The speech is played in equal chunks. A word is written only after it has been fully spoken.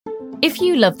If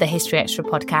you love the History Extra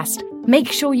podcast,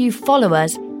 make sure you follow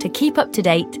us to keep up to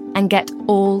date and get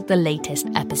all the latest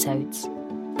episodes.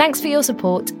 Thanks for your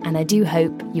support, and I do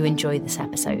hope you enjoy this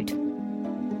episode.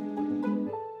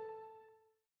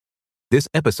 This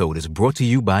episode is brought to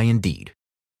you by Indeed.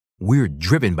 We're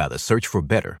driven by the search for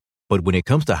better, but when it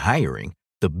comes to hiring,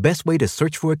 the best way to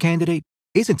search for a candidate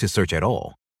isn't to search at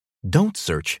all. Don't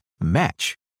search,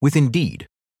 match with Indeed.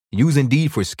 Use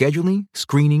Indeed for scheduling,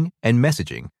 screening, and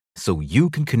messaging so you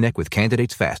can connect with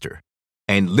candidates faster.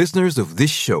 And listeners of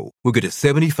this show will get a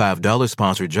 $75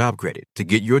 sponsored job credit to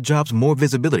get your jobs more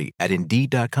visibility at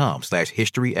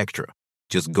Indeed.com/historyextra.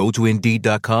 Just go to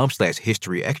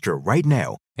Indeed.com/historyextra right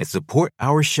now and support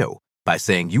our show by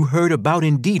saying you heard about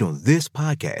Indeed on this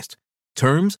podcast.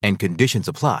 Terms and conditions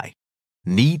apply.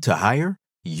 Need to hire?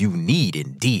 You need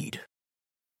Indeed.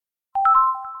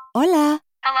 Hola.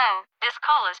 Hello, this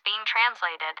call is being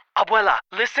translated. Abuela,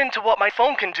 listen to what my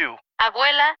phone can do.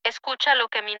 Abuela, escucha lo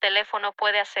que mi teléfono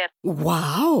puede hacer.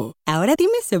 Wow. Ahora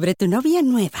dime sobre tu novia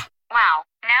nueva. Wow,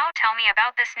 now tell me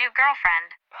about this new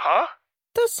girlfriend. Huh?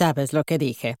 Tú sabes lo que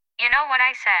dije. You know what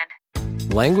I said.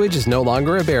 Language is no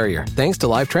longer a barrier thanks to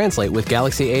Live Translate with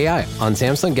Galaxy AI on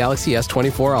Samsung Galaxy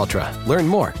S24 Ultra. Learn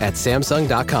more at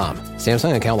Samsung.com.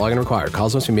 Samsung account login required.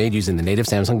 Calls must be made using the native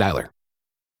Samsung dialer.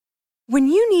 When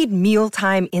you need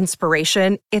mealtime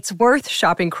inspiration, it's worth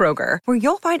shopping Kroger, where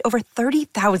you'll find over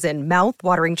 30,000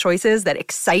 mouth-watering choices that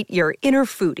excite your inner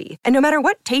foodie. And no matter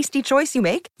what tasty choice you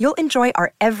make, you'll enjoy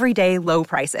our everyday low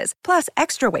prices, plus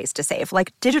extra ways to save,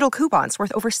 like digital coupons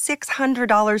worth over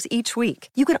 $600 each week.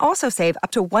 You can also save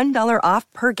up to $1 off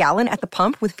per gallon at the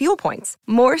pump with fuel points.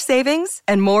 More savings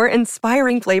and more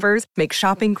inspiring flavors make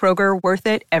shopping Kroger worth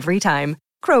it every time.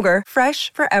 Kroger,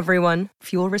 fresh for everyone.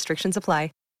 Fuel restrictions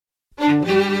apply. The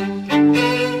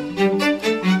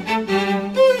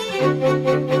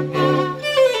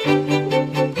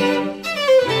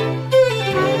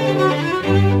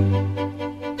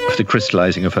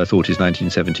crystallising of her thought is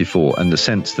 1974, and the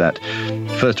sense that,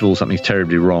 first of all, something's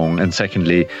terribly wrong, and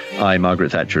secondly, I,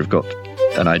 Margaret Thatcher, have got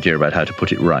an idea about how to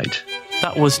put it right.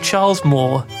 That was Charles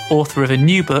Moore, author of a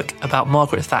new book about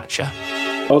Margaret Thatcher.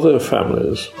 Other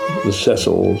families, the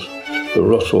Cecils, the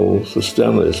Russells, the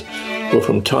Stanleys, were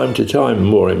from time to time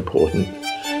more important,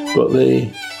 but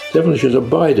the Devonshires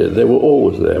abided. They were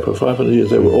always there. For 500 years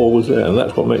they were always there, and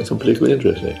that's what makes them particularly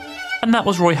interesting. And that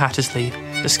was Roy Hattersley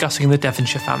discussing the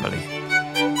Devonshire family.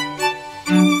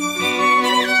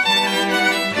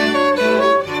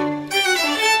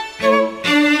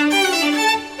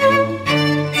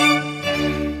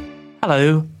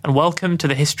 Hello, and welcome to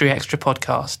the History Extra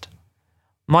podcast.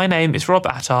 My name is Rob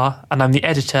Attar, and I'm the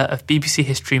editor of BBC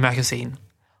History magazine,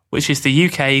 which is the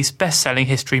UK's best-selling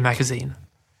history magazine.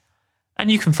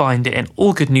 And you can find it in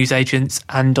all good newsagents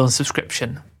and on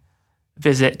subscription.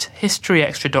 Visit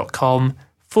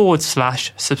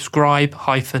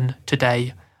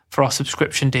historyextra.com/subscribe-today for our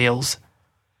subscription deals.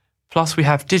 Plus, we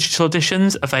have digital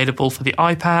editions available for the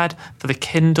iPad, for the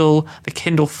Kindle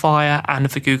Fire,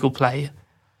 and for Google Play.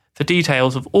 For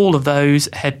details of all of those,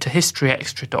 head to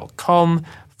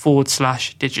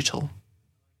historyextra.com/digital.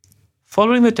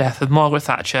 Following the death of Margaret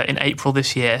Thatcher in April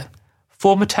this year,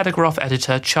 former Telegraph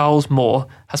editor Charles Moore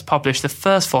has published the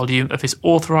first volume of his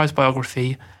authorised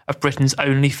biography of Britain's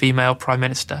only female Prime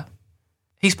Minister.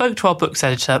 He spoke to our book's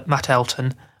editor, Matt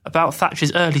Elton, about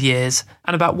Thatcher's early years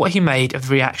and about what he made of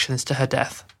the reactions to her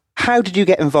death. How did you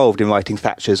get involved in writing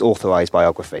Thatcher's authorised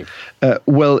biography?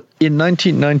 Well, in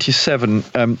 1997,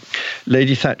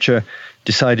 Lady Thatcher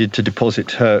decided to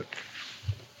deposit her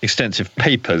extensive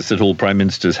papers that all prime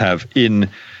ministers have in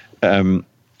a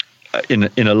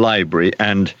library,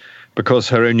 and because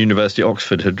her own university,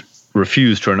 Oxford, had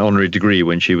refused her an honorary degree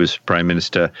when she was prime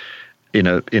minister in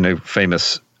a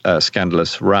famous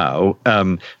scandalous row,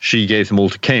 she gave them all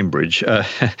to Cambridge,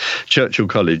 Churchill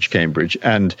College, Cambridge,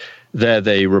 and there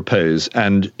they repose.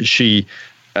 And she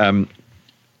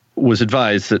was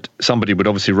advised that somebody would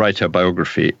obviously write her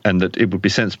biography, and that it would be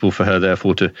sensible for her,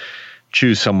 therefore, to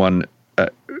choose someone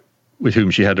with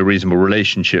whom she had a reasonable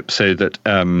relationship, so that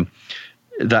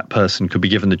that person could be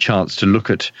given the chance to look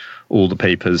at all the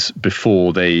papers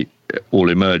before they all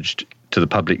emerged to the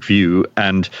public view,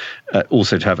 and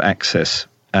also to have access.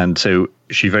 And so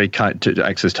she very kind to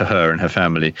access to her and her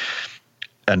family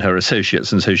and her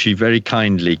associates. And so she very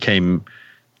kindly came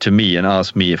to me and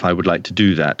asked me if I would like to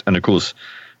do that. And of course,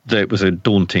 though it was a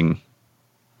daunting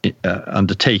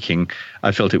undertaking,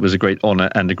 I felt it was a great honour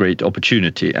and a great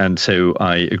opportunity. And so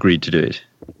I agreed to do it.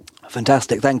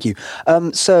 Fantastic, thank you.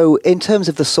 So in terms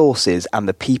of the sources and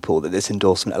the people that this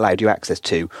endorsement allowed you access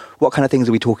to, what kind of things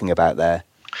are we talking about there?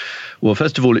 Well,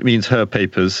 first of all, it means her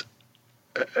papers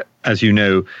as you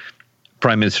know,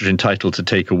 Prime Ministers are entitled to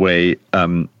take away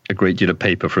a great deal of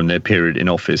paper from their period in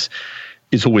office.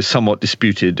 It's always somewhat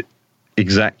disputed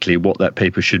exactly what that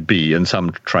paper should be, and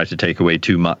some try to take away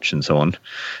too much and so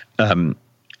on.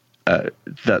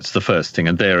 That's the first thing,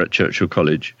 and they're at Churchill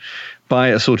College. By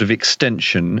a sort of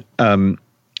extension,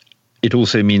 it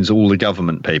also means all the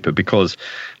government paper, because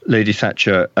Lady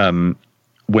Thatcher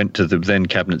went to the then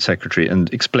Cabinet Secretary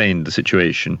and explained the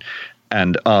situation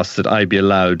and asked that I be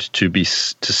allowed to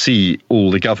see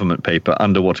all the government paper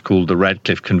under what's called the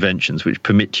Radcliffe Conventions, which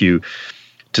permit you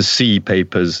to see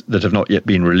papers that have not yet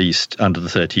been released under the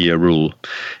 30-year rule.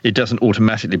 It doesn't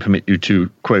automatically permit you to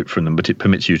quote from them, but it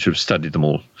permits you to study them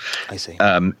all. I see.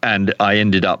 And I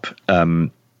ended up...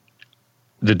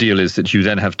 the deal is that you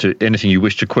then have to, anything you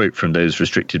wish to quote from those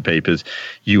restricted papers,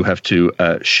 you have to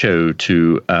show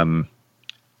to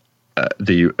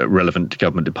the relevant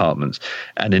government departments.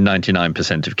 And in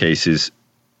 99% of cases,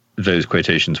 those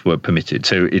quotations were permitted.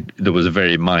 So there was a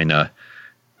very minor,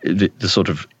 the sort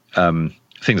of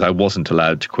things I wasn't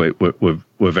allowed to quote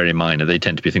were very minor. They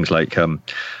tend to be things like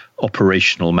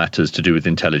operational matters to do with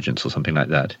intelligence or something like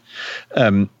that.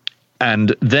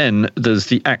 And then there's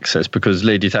the access, because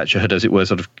Lady Thatcher had, as it were,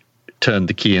 sort of turned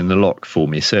the key in the lock for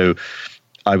me. So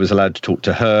I was allowed to talk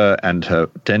to her and her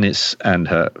Dennis and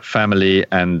her family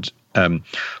and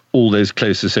all those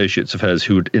close associates of hers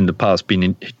who had in the past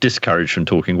been discouraged from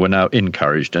talking were now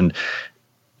encouraged. And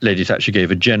Lady Thatcher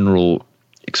gave a general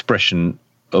expression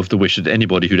of the wish that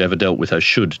anybody who'd ever dealt with her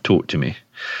should talk to me.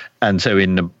 And so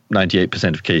in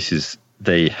 98% of cases,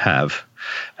 they have.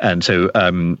 And so...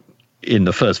 in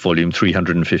the first volume,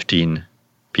 315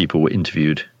 people were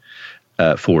interviewed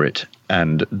for it.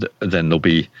 And then there'll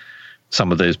be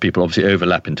some of those people obviously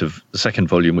overlap into the second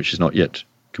volume, which is not yet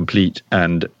complete,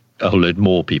 and a whole load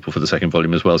more people for the second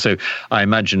volume as well. So I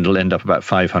imagine it'll end up about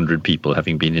 500 people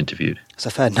having been interviewed. It's a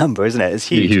fair number, isn't it? It's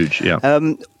huge. Huge, yeah.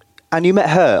 And you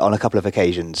met her on a couple of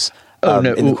occasions in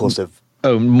the course of...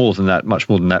 Oh, more than that, much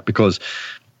more than that, because...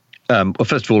 well,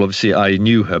 first of all, obviously, I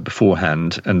knew her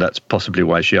beforehand, and that's possibly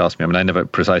why she asked me. I mean, I never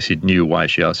precisely knew why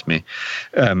she asked me.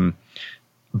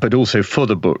 But also for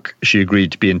the book, she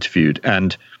agreed to be interviewed.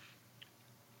 And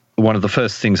one of the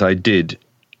first things I did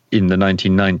in the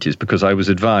 1990s, because I was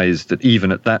advised that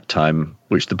even at that time,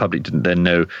 which the public didn't then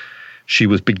know, she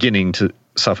was beginning to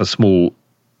suffer small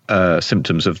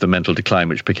symptoms of the mental decline,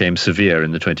 which became severe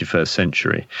in the 21st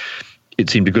century. It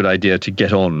seemed a good idea to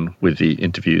get on with the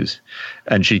interviews.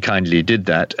 And she kindly did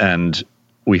that. And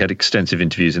we had extensive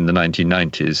interviews in the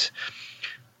 1990s,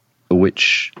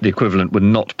 which the equivalent were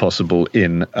not possible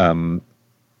in the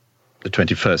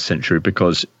 21st century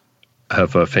because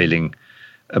of her failing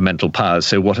mental powers.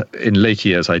 So what in later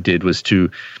years I did was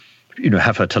to,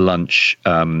 have her to lunch,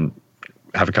 have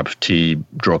a cup of tea,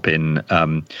 drop in,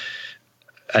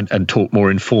 and talk more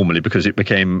informally, because it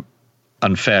became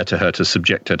unfair to her to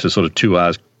subject her to sort of 2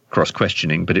 hours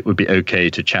cross-questioning, but it would be okay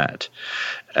to chat.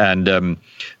 And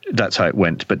that's how it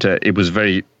went. But it was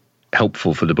very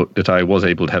helpful for the book that I was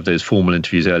able to have those formal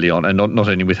interviews early on, and not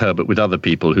only with her, but with other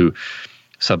people who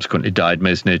subsequently died,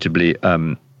 most notably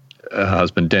her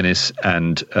husband Dennis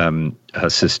and her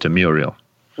sister Muriel.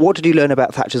 What did you learn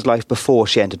about Thatcher's life before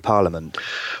she entered Parliament?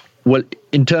 Well,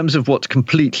 in terms of what's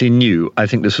completely new, I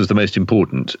think this was the most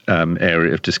important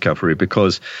area of discovery,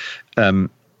 because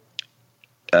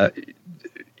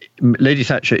Lady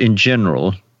Thatcher in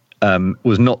general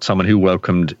was not someone who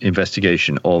welcomed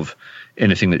investigation of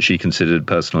anything that she considered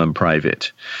personal and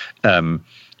private.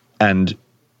 And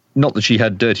not that she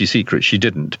had dirty secrets, she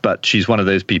didn't, but she's one of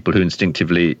those people who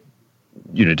instinctively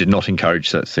did not encourage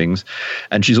such things.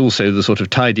 And she's also the sort of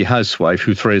tidy housewife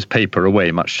who throws paper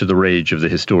away, much to the rage of the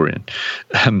historian.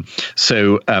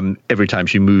 So every time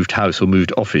she moved house or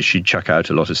moved office, she'd chuck out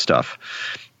a lot of stuff.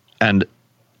 And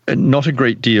not a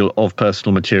great deal of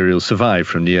personal material survived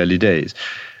from the early days.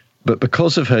 But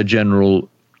because of her general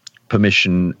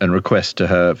permission and request to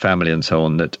her family and so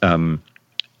on that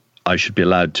I should be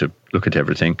allowed to look at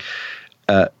everything,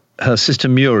 her sister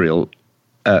Muriel,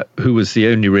 who was the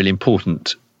only really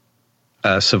important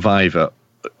survivor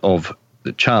of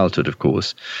the childhood, of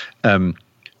course,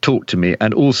 talked to me,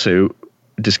 and also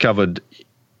discovered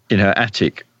in her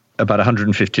attic about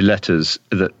 150 letters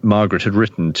that Margaret had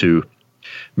written to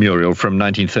Muriel from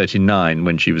 1939,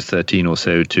 when she was 13 or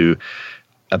so, to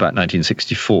about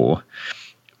 1964,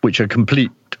 which are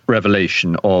complete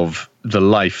revelation of the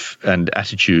life and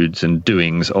attitudes and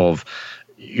doings of,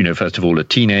 first of all, a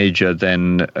teenager,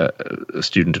 then a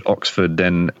student at Oxford,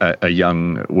 then a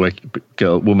young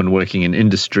woman working in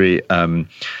industry,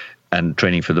 and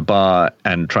training for the bar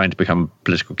and trying to become a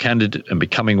political candidate and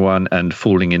becoming one and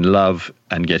falling in love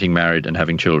and getting married and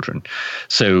having children.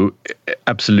 So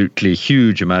absolutely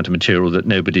huge amount of material that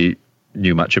nobody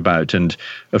knew much about, and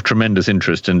of tremendous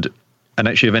interest and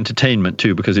actually of entertainment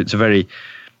too, because it's a very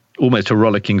almost a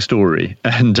rollicking story.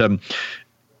 And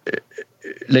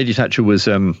Lady Thatcher was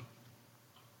on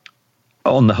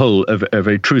the whole a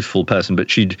very truthful person, but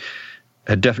she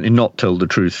had definitely not told the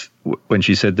truth when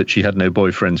she said that she had no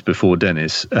boyfriends before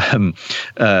Dennis.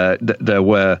 There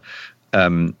were,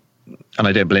 and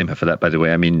I don't blame her for that, by the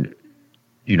way. I mean,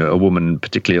 you know, a woman,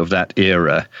 particularly of that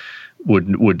era,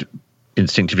 would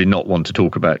instinctively not want to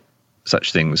talk about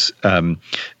such things. Though,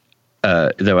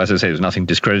 as I say, there's nothing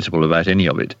discreditable about any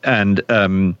of it. And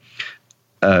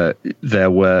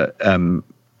there were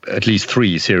at least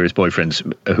 3 serious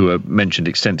boyfriends who are mentioned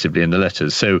extensively in the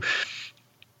letters. So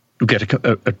you get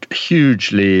a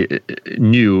hugely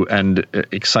new and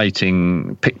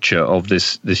exciting picture of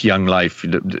this young life,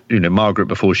 you know, Margaret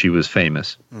before she was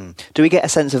famous. Do we get a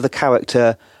sense of the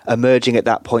character emerging at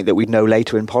that point that we'd know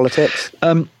later in politics?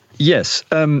 Yes.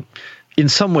 In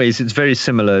some ways, it's very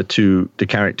similar to the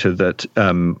character that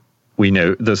we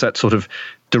know. There's that sort of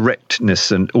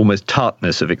directness and almost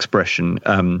tartness of expression.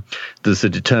 There's the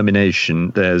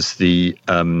determination. There's the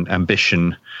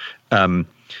ambition. There's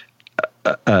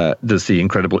the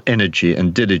incredible energy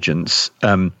and diligence.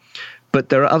 But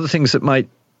there are other things that might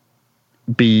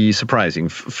be surprising.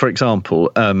 For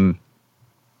example, there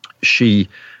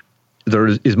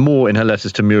is more in her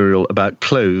letters to Muriel about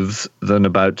clothes than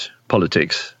about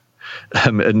politics.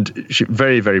 And she's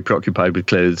very, very preoccupied with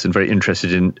clothes and very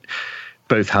interested in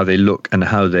both how they look and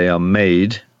how they are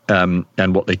made, and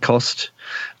what they cost.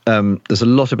 There's a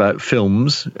lot about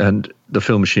films and the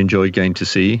films she enjoyed going to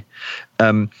see.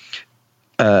 And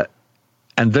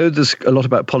though there's a lot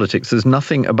about politics, there's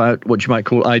nothing about what you might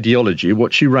call ideology.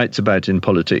 What she writes about in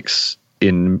politics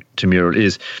to Muriel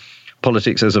is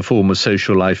politics as a form of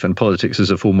social life and politics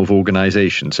as a form of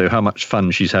organisation. So how much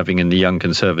fun she's having in the Young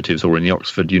Conservatives or in the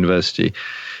Oxford University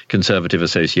Conservative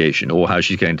Association, or how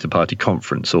she's going to the party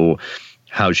conference, or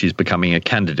how she's becoming a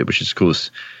candidate, which is, of course,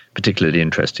 particularly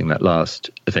interesting, that last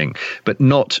thing. But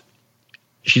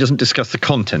she doesn't discuss the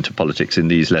content of politics in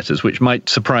these letters, which might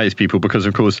surprise people because,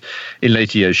 of course, in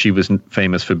later years, she was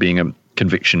famous for being a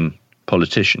conviction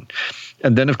politician.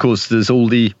 And then, of course, there's all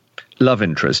the love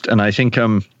interest. And I think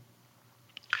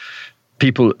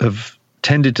people have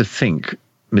tended to think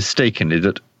mistakenly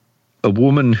that a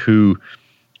woman who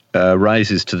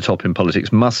rises to the top in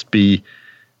politics must be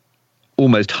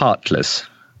almost heartless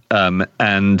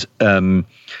and,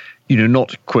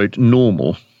 not, quote,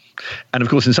 normal. And of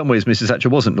course, in some ways, Mrs. Thatcher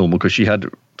wasn't normal because she had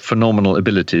phenomenal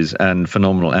abilities and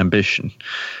phenomenal ambition.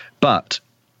 But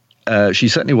she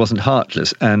certainly wasn't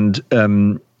heartless. And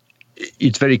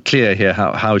it's very clear here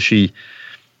how she,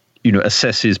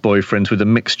 assesses boyfriends with a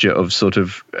mixture of sort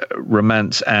of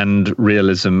romance and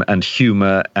realism and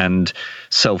humour and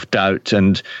self-doubt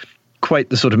and quite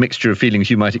the sort of mixture of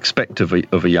feelings you might expect of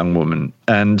a young woman.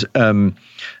 And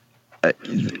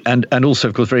also,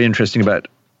 of course, very interesting about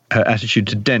her attitude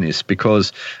to Dennis,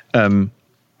 because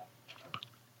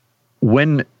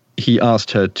when he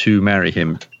asked her to marry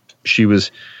him, she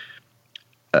was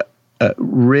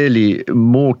really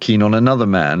more keen on another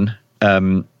man,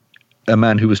 a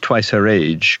man who was twice her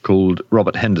age, called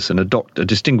Robert Henderson, a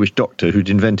distinguished doctor who'd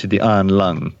invented the iron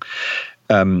lung,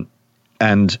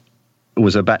 and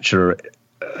was a bachelor,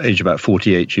 age about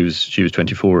 48. She was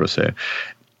 24 or so.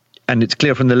 And it's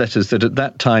clear from the letters that at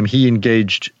that time he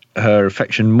engaged her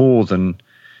affection more than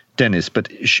Dennis, but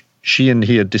she and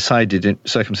he had decided in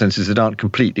circumstances that aren't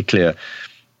completely clear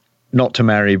not to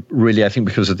marry, really, I think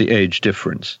because of the age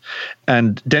difference.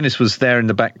 And Dennis was there in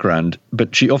the background,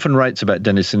 but she often writes about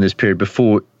Dennis in this period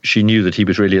before she knew that he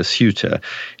was really a suitor,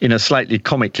 in a slightly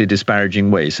comically disparaging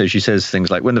way. So she says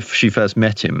things like, when she first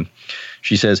met him,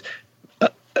 she says,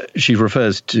 she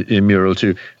refers in Muriel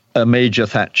to a Major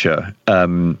Thatcher,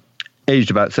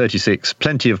 aged about 36,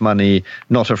 plenty of money,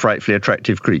 not a frightfully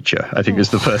attractive creature, I think is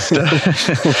the first.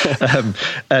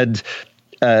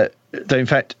 Though in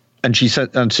fact, and she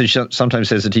sometimes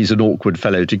says that he's an awkward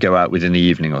fellow to go out with in the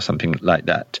evening or something like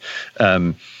that.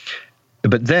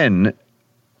 But then,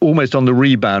 almost on the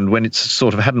rebound, when it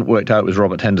sort of hadn't worked out with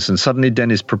Robert Henderson, suddenly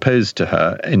Dennis proposed to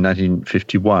her in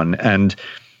 1951, and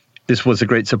this was a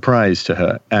great surprise to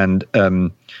her. And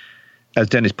as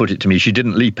Dennis put it to me, she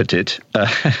didn't leap at it,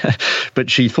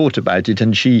 but she thought about it,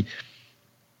 and she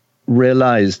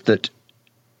realized that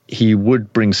he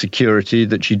would bring security,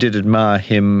 that she did admire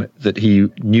him, that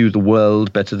he knew the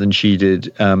world better than she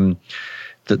did, that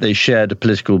they shared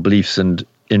political beliefs and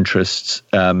interests,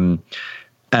 and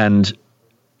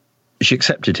she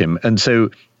accepted him. And so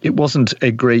it wasn't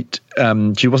a great,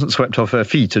 she wasn't swept off her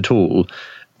feet at all.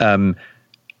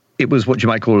 It was what you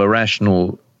might call a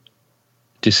rational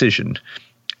decision.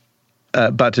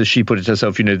 But as she put it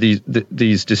herself,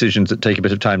 these decisions that take a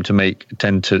bit of time to make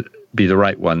tend to be the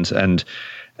right ones. And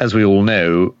as we all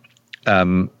know,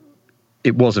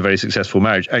 it was a very successful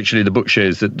marriage. Actually, the book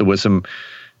shows that there were some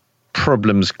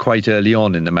problems quite early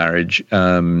on in the marriage,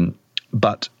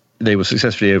 but they were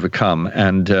successfully overcome.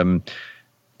 And,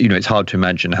 it's hard to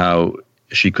imagine how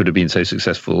she could have been so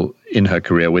successful in her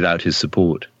career without his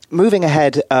support. Moving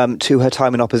ahead to her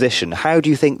time in opposition, how do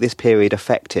you think this period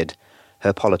affected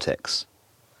her politics?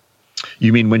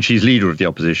 You mean when she's leader of the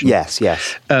opposition? Yes.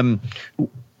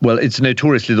 Well, it's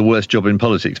notoriously the worst job in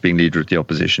politics, being leader of the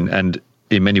opposition, and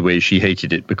in many ways she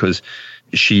hated it because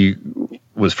she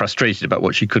was frustrated about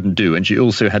what she couldn't do, and she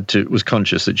also was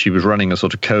conscious that she was running a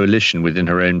sort of coalition within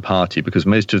her own party, because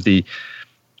most of the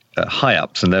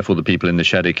high-ups, and therefore the people in the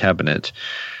shadow cabinet,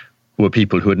 were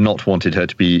people who had not wanted her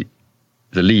to be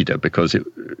the leader, because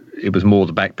it was more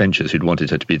the backbenchers who'd wanted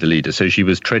her to be the leader. So she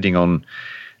was treading on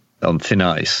thin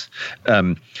ice.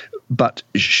 But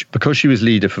because she was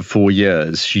leader for 4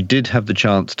 years, she did have the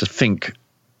chance to think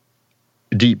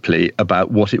deeply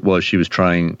about what it was she was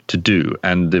trying to do,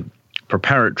 and the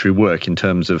preparatory work in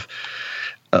terms of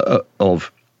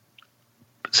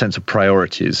sense of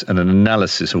priorities and an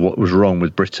analysis of what was wrong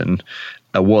with Britain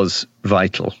was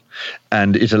vital.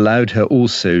 And it allowed her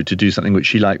also to do something which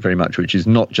she liked very much, which is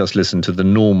not just listen to the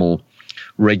normal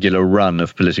regular run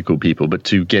of political people, but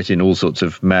to get in all sorts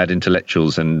of mad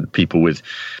intellectuals and people with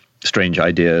strange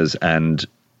ideas and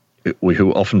who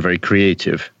were often very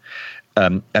creative.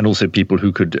 And also people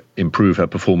who could improve her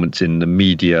performance in the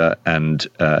media and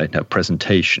in her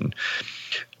presentation.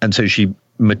 And so she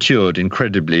matured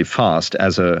incredibly fast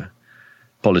as a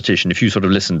politician. If you sort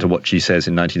of listen to what she says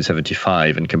in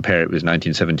 1975 and compare it with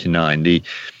 1979,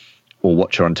 or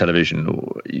watch her on television,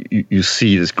 or you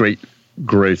see this great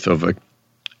growth of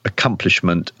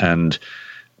accomplishment and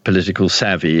political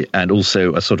savvy, and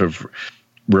also a sort of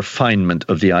refinement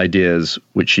of the ideas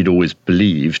which she'd always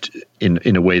believed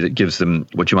in a way that gives them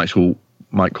what you might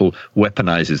call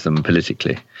weaponizes them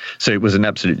politically. So it was an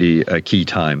absolutely key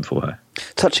time for her.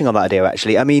 Touching on that idea,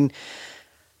 actually, I mean,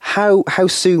 how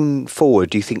soon forward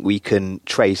do you think we can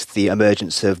trace the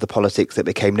emergence of the politics that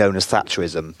became known as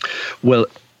Thatcherism? Well,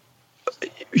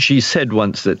 she said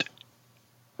once that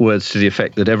words to the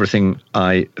effect that everything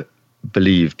I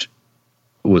believed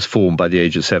was formed by the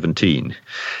age of 17.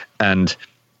 And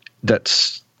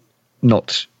that's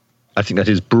not, I think that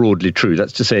is broadly true.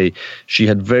 That's to say, she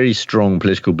had very strong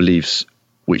political beliefs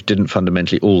which didn't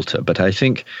fundamentally alter. But I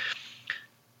think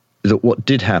that what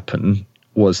did happen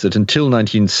was that until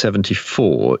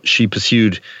 1974, she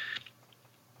pursued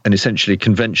an essentially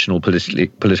conventional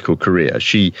political career.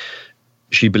 She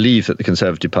believed that the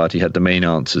Conservative Party had the main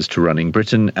answers to running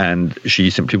Britain, and she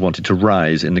simply wanted to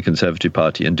rise in the Conservative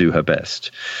Party and do her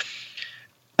best.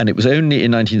 And it was only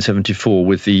in 1974,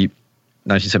 with the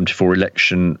 1974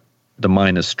 election, the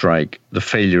miners' strike, the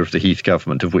failure of the Heath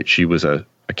government, of which she was a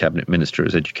cabinet minister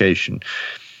as education,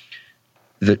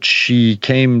 that she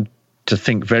came to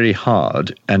think very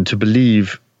hard and to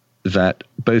believe that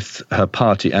both her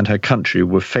party and her country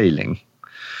were failing.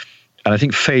 And I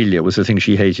think failure was the thing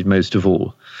she hated most of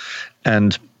all.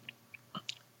 And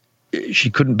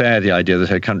she couldn't bear the idea that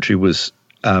her country was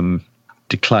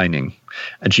declining,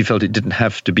 and she felt it didn't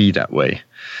have to be that way.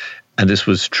 And this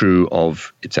was true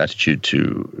of its attitude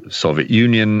to Soviet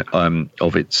Union,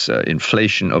 of its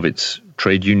inflation, of its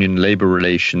trade union labor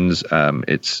relations,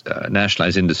 its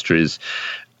nationalized industries,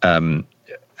 and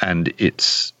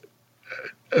its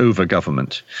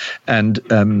over-government. And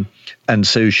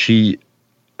so she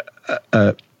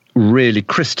really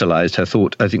crystallized her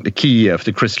thought. I think the key year for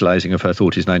the crystallizing of her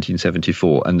thought is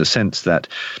 1974, and the sense that,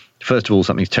 first of all,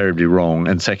 something's terribly wrong,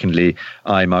 and secondly,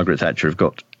 Margaret Thatcher, have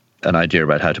got an idea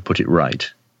about how to put it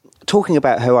right. Talking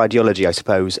about her ideology, I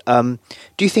suppose, do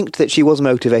you think that she was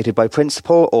motivated by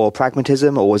principle or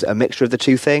pragmatism, or was it a mixture of the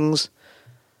two things?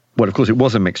 Well, of course, it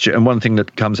was a mixture, and one thing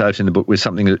that comes out in the book was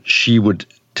something that she would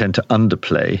tend to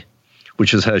underplay,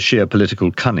 which was her sheer political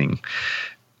cunning.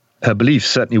 Her beliefs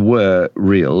certainly were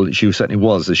real. She certainly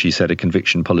was, as she said, a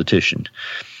conviction politician.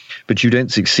 But you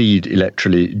don't succeed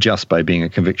electorally just by being a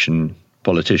conviction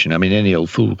politician. I mean, any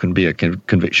old fool can be a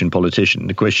conviction politician.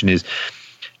 The question is,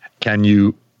 can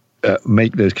you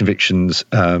make those convictions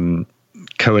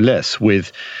coalesce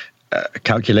with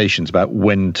calculations about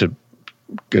when to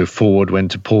go forward, when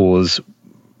to pause,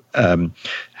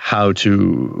 how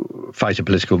to fight a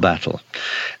political battle?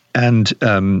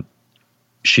 And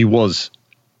she was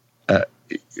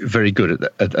very good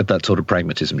at that sort of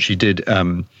pragmatism. She did.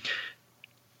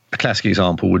 A classic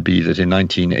example would be that in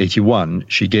 1981,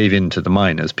 she gave in to the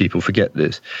miners. People forget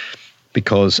this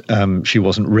because she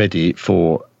wasn't ready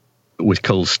with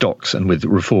coal stocks and with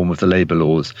reform of the labour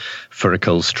laws for a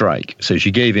coal strike. So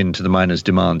she gave in to the miners'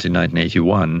 demands in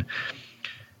 1981,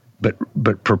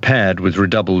 but prepared with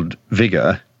redoubled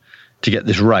vigour to get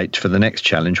this right for the next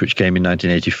challenge, which came in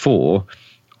 1984,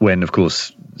 when, of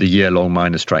course, the year-long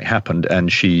miners' strike happened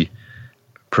and she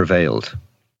prevailed.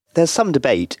 There's some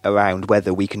debate around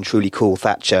whether we can truly call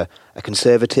Thatcher a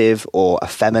conservative or a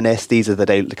feminist. These are the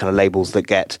kind of labels that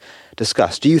get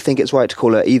discussed. Do you think it's right to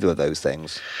call her either of those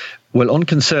things? Well, on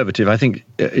conservative, I think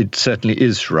it certainly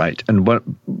is right.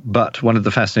 But one of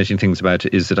the fascinating things about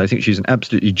it is that I think she's an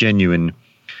absolutely genuine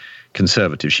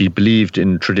conservative. She believed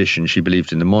in tradition. She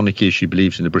believed in the monarchy. She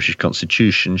believed in the British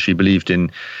Constitution. She believed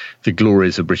in the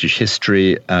glories of British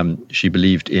history. She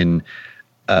believed in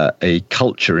a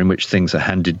culture in which things are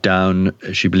handed down.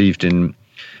 She believed in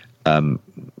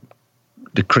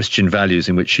the Christian values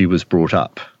in which she was brought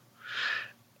up.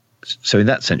 So in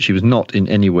that sense, she was not in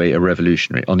any way a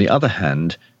revolutionary. On the other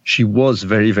hand, she was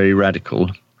very, very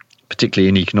radical, particularly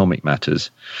in economic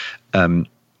matters. And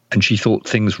she thought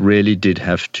things really did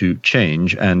have to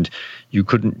change and you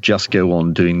couldn't just go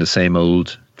on doing the same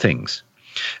old things.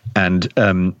 And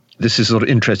this is a sort of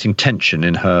interesting tension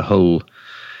in her whole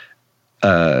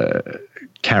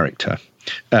character.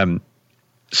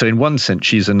 So in one sense,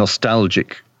 she's a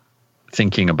nostalgic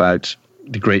thinking about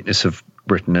the greatness of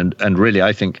Britain and really,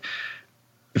 I think,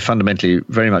 fundamentally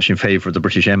very much in favour of the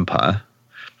British Empire.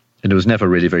 And it was never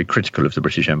really very critical of the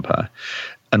British Empire.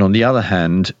 And on the other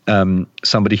hand,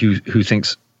 somebody who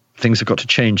thinks things have got to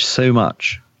change so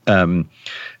much. And,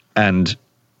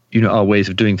 our ways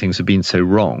of doing things have been so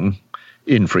wrong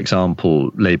in, for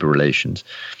example, labour relations,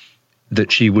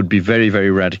 that she would be very, very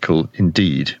radical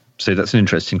indeed. So that's an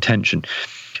interesting tension.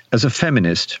 As a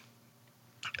feminist,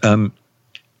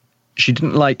 she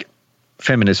didn't like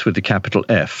feminists with the capital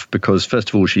F because, first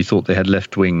of all, she thought they had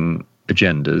left-wing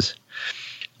agendas.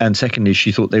 And secondly,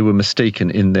 she thought they were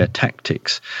mistaken in their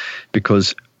tactics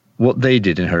because what they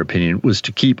did, in her opinion, was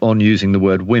to keep on using the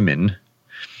word women,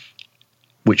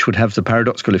 which would have the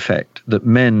paradoxical effect that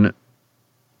men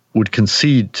would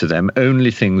concede to them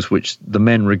only things which the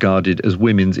men regarded as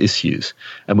women's issues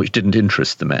and which didn't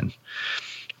interest the men.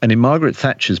 And in Margaret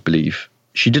Thatcher's belief,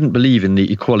 she didn't believe in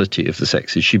the equality of the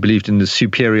sexes. She believed in the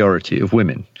superiority of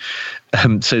women.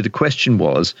 So the question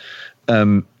was,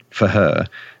 for her,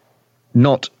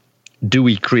 not do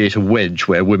we create a wedge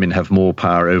where women have more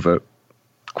power over,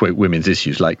 quote, women's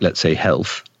issues like, let's say,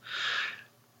 health,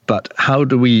 but how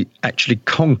do we actually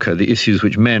conquer the issues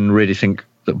which men really think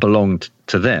that belonged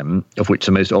to them, of which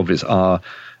the most obvious are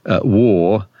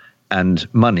war and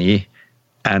money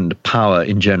and power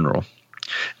in general.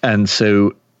 And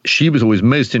so she was always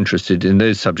most interested in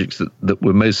those subjects that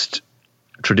were most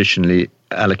traditionally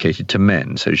allocated to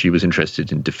men. So she was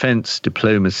interested in defence,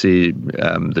 diplomacy,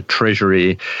 the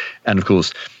treasury, and of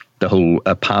course the whole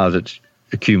power that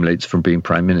accumulates from being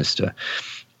prime minister.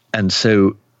 And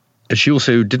so she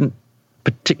also didn't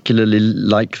particularly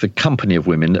like the company of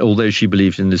women, although she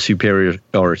believed in the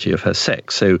superiority of her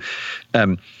sex. So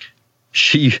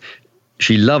she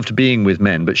loved being with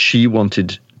men, but she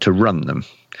wanted to run them.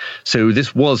 So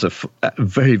this was a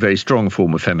very, very strong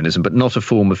form of feminism, but not a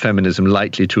form of feminism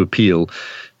likely to appeal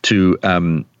to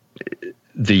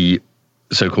the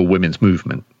so-called women's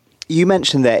movement. You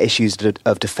mentioned there issues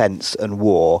of defence and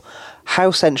war.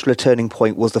 How central a turning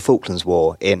point was the Falklands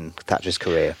War in Thatcher's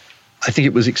career? I think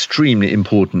it was extremely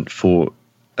important for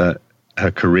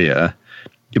her career,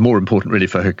 more important really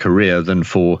for her career than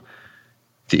for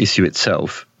the issue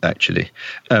itself, actually.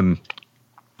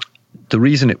 The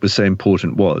reason it was so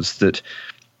important was that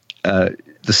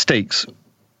the stakes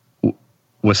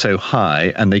were so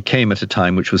high and they came at a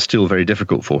time which was still very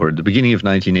difficult for her. At the beginning of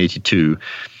 1982,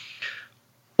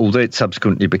 although it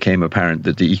subsequently became apparent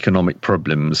that the economic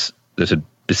problems that had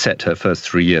beset her first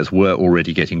 3 years were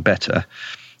already getting better,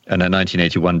 and her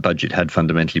 1981 budget had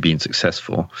fundamentally been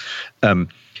successful,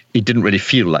 it didn't really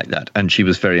feel like that. And she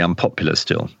was very unpopular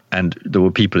still. And there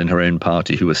were people in her own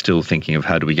party who were still thinking of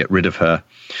how do we get rid of her,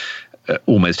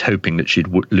 almost hoping that she'd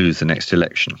lose the next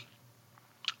election.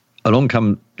 Along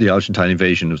come the Argentine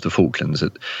invasion of the Falklands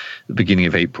at the beginning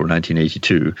of April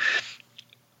 1982,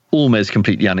 almost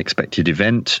completely unexpected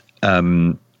event,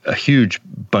 a huge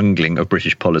bungling of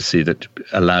British policy that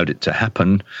allowed it to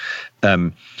happen.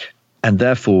 And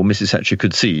therefore, Mrs. Thatcher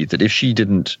could see that if she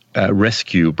didn't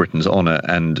rescue Britain's honour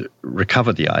and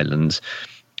recover the islands,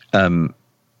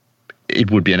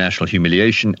 it would be a national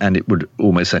humiliation, and it would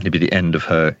almost certainly be the end of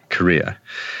her career.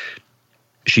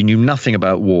 She knew nothing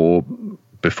about war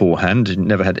beforehand,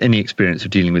 never had any experience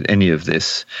of dealing with any of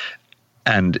this,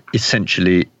 and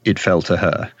essentially it fell to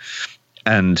her.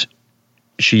 And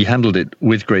she handled it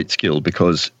with great skill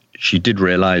because she did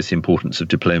realize the importance of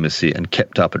diplomacy and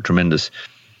kept up a tremendous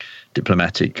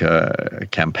diplomatic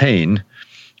campaign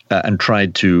and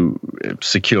tried to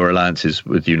secure alliances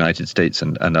with the United States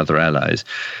and other allies,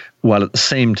 while at the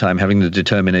same time having the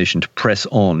determination to press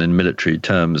on in military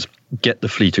terms, get the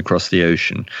fleet across the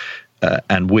ocean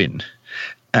and win.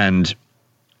 And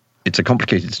it's a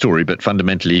complicated story, but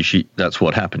fundamentally that's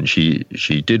what happened. She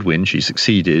did win, she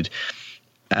succeeded.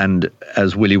 And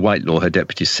as Willie Whitelaw, her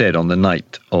deputy, said on the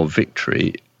night of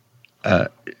victory,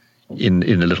 in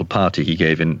a little party he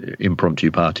gave, an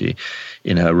impromptu party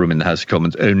in her room in the House of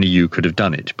Commons, only you could have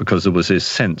done it, because there was this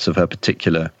sense of her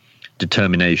particular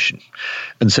determination.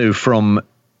 And so from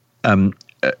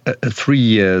 3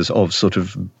 years of sort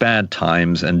of bad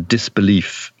times and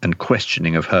disbelief and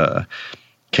questioning of her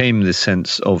came this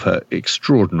sense of her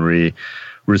extraordinary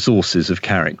resources of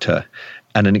character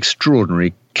and an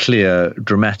extraordinary, clear,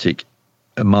 dramatic,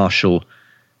 martial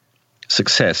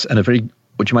success, and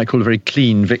what you might call a very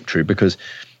clean victory, because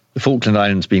the Falkland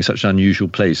Islands being such an unusual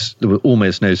place, there were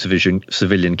almost no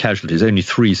civilian casualties. Only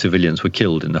 3 civilians were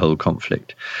killed in the whole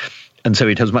conflict. And so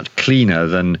it was much cleaner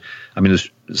than,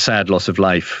 there's sad loss of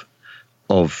life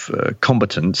of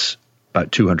combatants,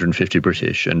 about 250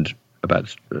 British and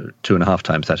about 2.5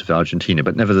 times that of Argentina.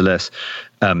 But nevertheless,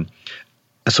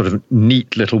 a sort of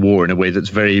neat little war in a way that's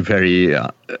very, very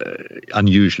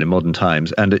unusual in modern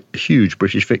times, and a huge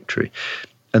British victory.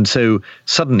 And so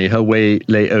suddenly her way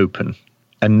lay open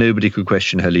and nobody could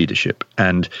question her leadership.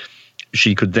 And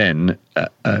she could then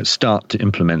start to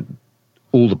implement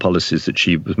all the policies that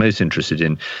she was most interested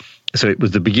in. So it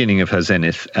was the beginning of her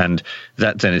zenith, and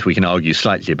that zenith we can argue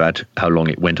slightly about how long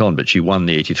it went on, but she won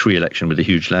the 83 election with a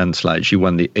huge landslide. She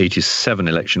won the 87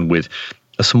 election with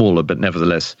a smaller, but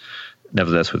nevertheless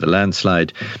with a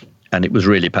landslide. And it was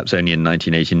really perhaps only in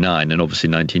 1989 and obviously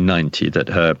 1990 that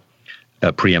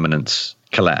her preeminence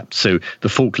collapsed. So the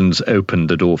Falklands opened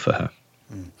the door for her.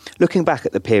 Looking back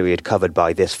at the period covered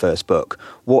by this first book,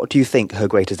 what do you think her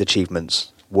greatest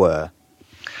achievements were?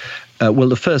 Well,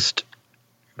 the first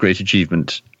great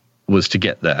achievement was to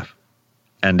get there.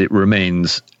 And it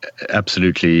remains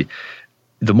absolutely,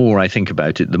 the more I think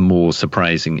about it, the more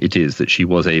surprising it is that she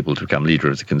was able to become leader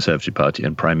of the Conservative Party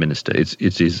and Prime Minister.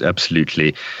 It is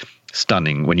absolutely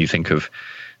stunning when you think of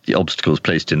the obstacles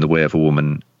placed in the way of a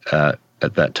woman at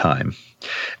that time.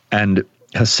 And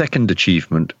her second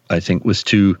achievement, I think, was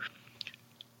to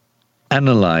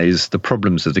analyse the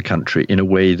problems of the country in a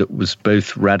way that was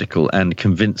both radical and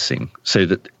convincing, so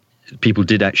that people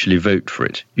did actually vote for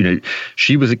it.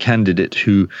 She was a candidate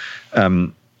who,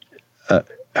 her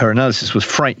analysis was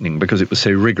frightening because it was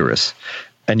so rigorous,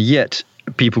 and yet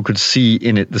people could see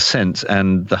in it the sense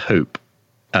and the hope,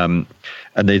 and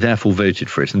they therefore voted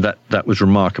for it. And that was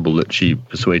remarkable that she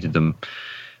persuaded them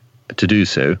to do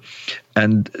so.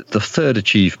 And the third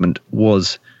achievement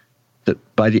was that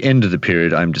by the end of the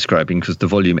period I'm describing, because the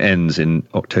volume ends in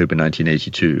October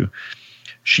 1982,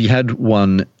 she had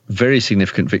won very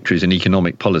significant victories in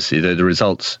economic policy, though the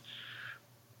results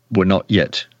were not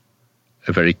yet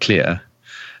very clear.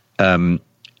 And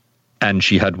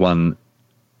she had won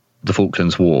the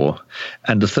Falklands War.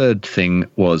 And the third thing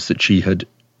was that she had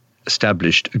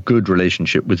established a good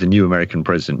relationship with the new American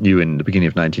president, new in the beginning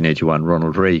of 1981,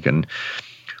 Ronald Reagan,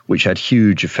 which had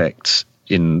huge effects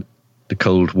in the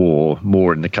Cold War,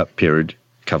 more in the period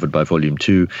covered by Volume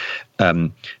 2,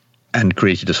 and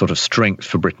created a sort of strength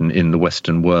for Britain in the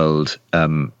Western world,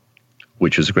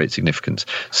 which was of great significance.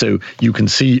 So you can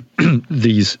see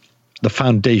the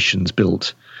foundations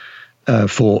built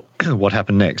for what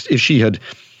happened next. If she had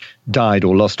died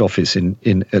or lost office in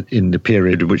the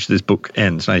period in which this book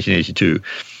ends, 1982,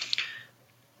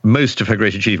 most of her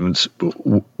great achievements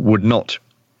would not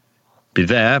be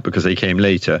there because they came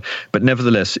later. But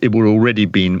nevertheless, it would already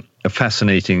been a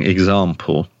fascinating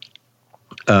example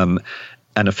and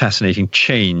a fascinating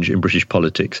change in British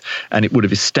politics, and it would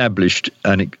have established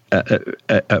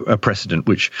a precedent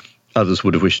which others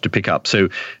would have wished to pick up. So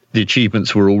the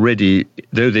achievements were already,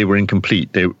 though they were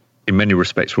incomplete, they in many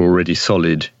respects were already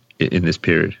solid in this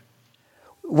period.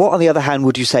 What, on the other hand,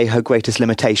 would you say her greatest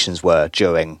limitations were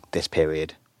during this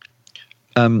period?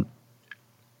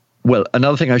 Well,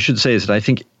 another thing I should say is that I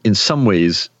think in some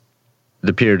ways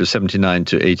the period of 79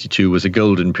 to 82 was a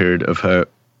golden period of her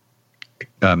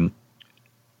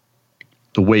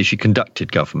the way she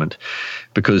conducted government,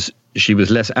 because she was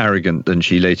less arrogant than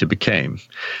she later became,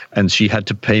 and she had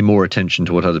to pay more attention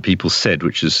to what other people said,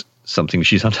 which is something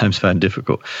she sometimes found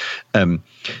difficult. There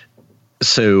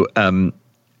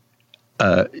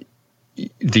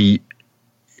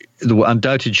were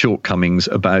undoubted shortcomings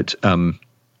about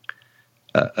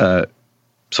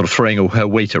sort of throwing her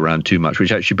weight around too much,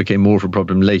 which actually became more of a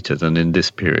problem later than in this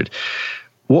period.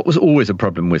 What was always a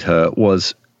problem with her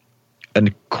was,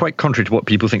 and quite contrary to what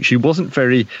people think, she wasn't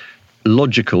very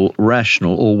logical,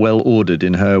 rational, or well-ordered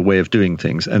in her way of doing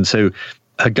things. And so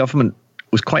her government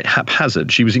was quite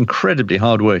haphazard. She was incredibly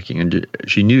hardworking, and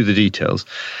she knew the details.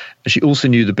 She also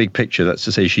knew the big picture. That's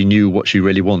to say, she knew what she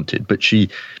really wanted. But her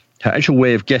actual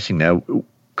way of getting there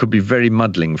could be very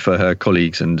muddling for her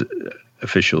colleagues and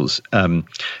officials. And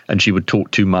she would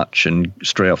talk too much and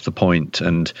stray off the point.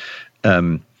 And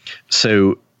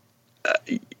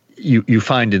you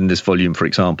find in this volume, for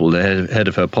example, the head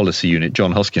of her policy unit,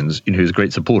 John Hoskins, who's a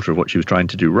great supporter of what she was trying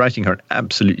to do, writing her an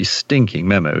absolutely stinking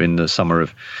memo in the summer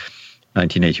of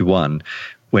 1981,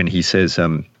 when he says,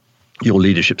 your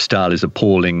leadership style is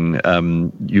appalling,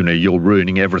 you're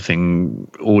ruining everything,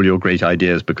 all your great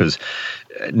ideas, because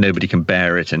nobody can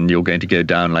bear it, and you're going to go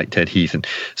down like Ted Heath. And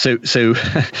so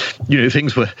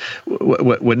things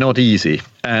were not easy.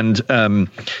 And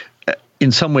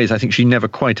in some ways, I think she never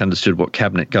quite understood what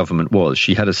cabinet government was.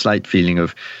 She had a slight feeling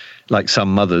of, like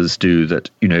some mothers do, that,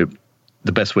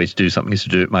 the best way to do something is to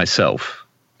do it myself.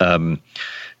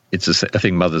 It's a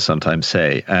thing mothers sometimes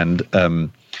say. And,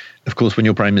 of course, when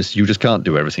you're Prime Minister, you just can't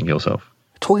do everything yourself.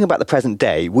 Talking about the present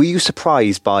day, were you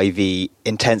surprised by the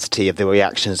intensity of the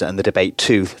reactions and the debate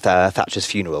to Thatcher's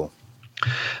funeral?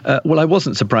 Well, I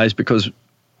wasn't surprised, because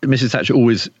Mrs. Thatcher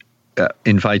always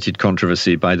invited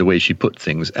controversy by the way she put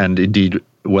things, and indeed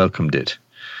welcomed it.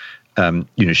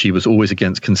 She was always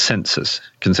against consensus.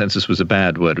 Consensus was a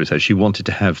bad word with her. She wanted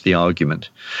to have the argument.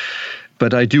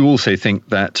 But I do also think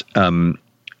that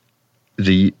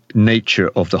the nature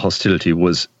of the hostility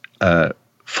was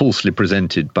falsely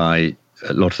presented by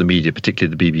a lot of the media,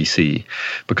 particularly the BBC,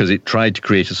 because it tried to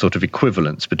create a sort of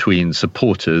equivalence between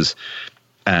supporters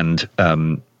and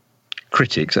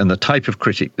critics, and the type of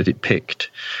critic that it picked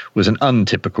was an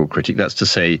untypical critic. That's to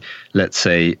say, let's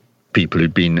say, people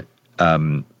who'd been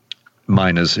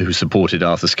miners who supported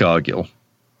Arthur Scargill.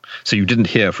 So you didn't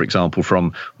hear, for example,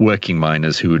 from working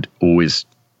miners who had always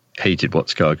hated what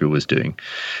Scargill was doing.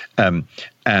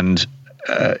 And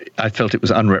I felt it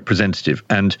was unrepresentative.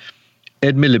 And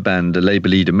Ed Miliband, the Labour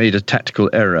leader, made a tactical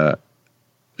error,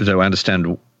 though I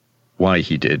understand why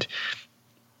he did.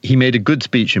 He made a good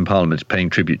speech in Parliament paying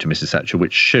tribute to Mrs. Thatcher,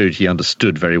 which showed he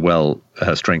understood very well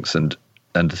her strengths and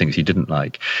the things he didn't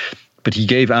like. But he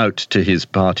gave out to his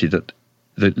party that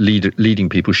the leading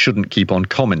people shouldn't keep on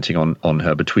commenting on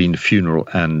her between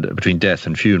death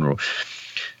and funeral.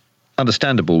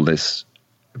 Understandable, this,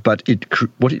 but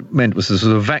what it meant was a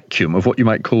sort of vacuum of what you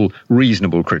might call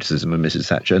reasonable criticism of Mrs.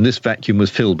 Thatcher, and this vacuum was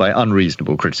filled by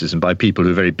unreasonable criticism by people who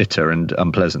are very bitter and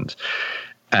unpleasant,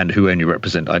 and who only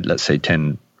represent, let's say,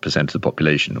 10% of the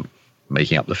population,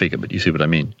 making up the figure, but you see what I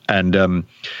mean. And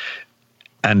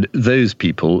those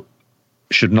people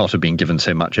should not have been given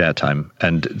so much airtime.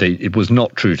 And it was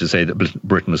not true to say that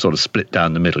Britain was sort of split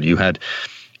down the middle. You had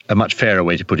a much fairer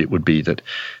way to put it would be that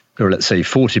there are, let's say,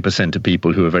 40% of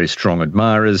people who are very strong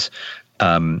admirers,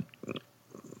 another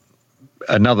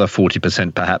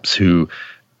 40% perhaps who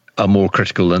are more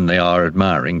critical than they are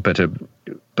admiring, but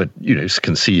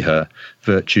can see her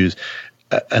virtues,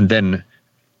 and then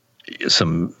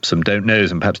some don't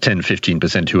knows, and perhaps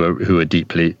 10-15% who are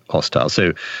deeply hostile.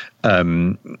 So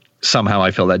somehow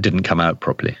I felt that didn't come out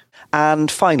properly.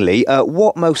 And finally,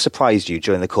 what most surprised you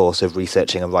during the course of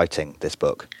researching and writing this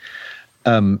book?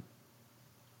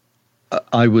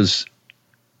 I was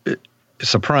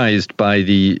surprised by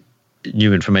the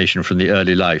new information from the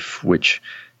early life, which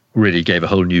really gave a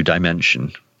whole new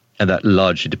dimension. And that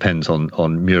largely depends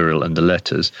on Muriel and the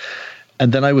letters.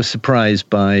 And then I was surprised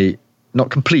by,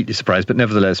 not completely surprised, but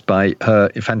nevertheless by her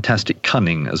fantastic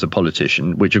cunning as a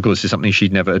politician, which of course is something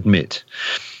she'd never admit.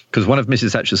 Because one of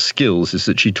Mrs. Thatcher's skills is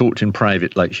that she talked in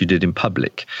private like she did in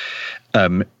public.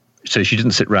 So she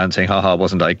didn't sit around saying, ha,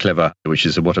 wasn't I clever, which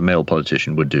is what a male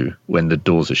politician would do when the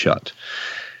doors are shut.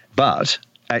 But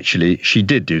actually, she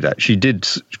did do that. She did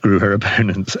screw her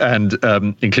opponents, and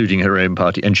including her own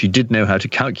party, and she did know how to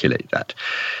calculate that.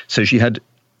 So she had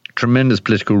tremendous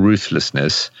political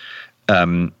ruthlessness,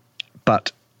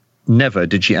 but never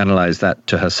did she analyse that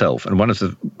to herself. And one of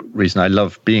the reasons I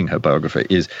love being her biographer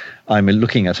is I'm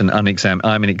looking at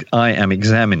I am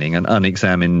examining an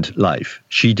unexamined life.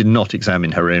 She did not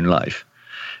examine her own life.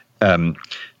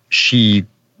 She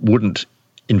wouldn't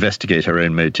investigate her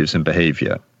own motives and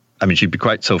behaviour. I mean, she'd be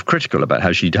quite self-critical about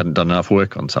how she hadn't done enough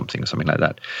work on something or something like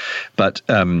that. But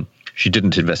she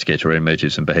didn't investigate her own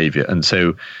motives and behaviour. And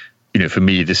so, for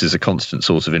me, this is a constant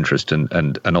source of interest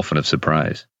and often of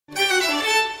surprise.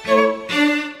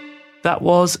 That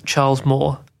was Charles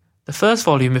Moore. The first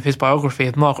volume of his biography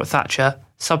of Margaret Thatcher,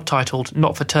 subtitled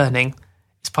Not for Turning,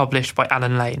 is published by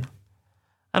Alan Lane.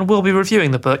 And we'll be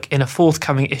reviewing the book in a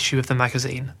forthcoming issue of the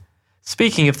magazine.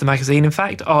 Speaking of the magazine, in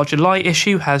fact, our July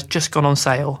issue has just gone on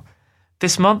sale.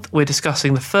 This month we're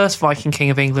discussing the first Viking King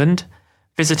of England,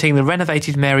 visiting the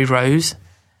renovated Mary Rose,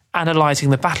 analysing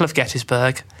the Battle of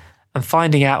Gettysburg, and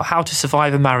finding out how to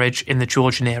survive a marriage in the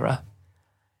Georgian era.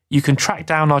 You can track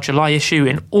down our July issue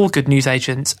in all good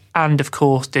newsagents and, of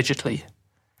course, digitally.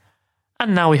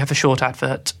 And now we have a short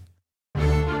advert.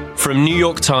 From New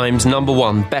York Times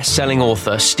 #1 best-selling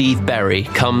author Steve Berry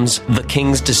comes The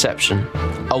King's Deception,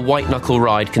 a white-knuckle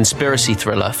ride conspiracy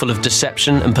thriller full of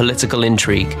deception and political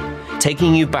intrigue,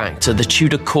 taking you back to the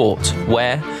Tudor court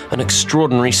where an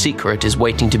extraordinary secret is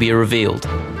waiting to be revealed.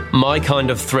 My kind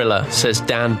of thriller, says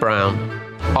Dan Brown.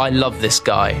 I love this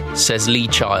guy, says Lee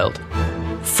Child.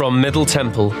 From Middle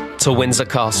Temple to Windsor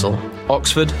Castle,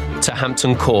 Oxford to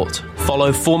Hampton Court,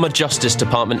 follow former Justice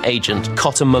Department agent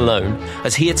Cotton Malone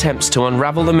as he attempts to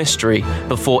unravel the mystery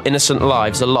before innocent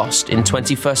lives are lost in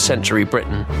 21st century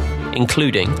Britain,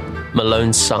 including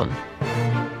Malone's son.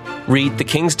 Read The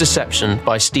King's Deception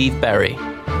by Steve Berry,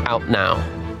 out now.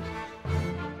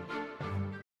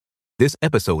 This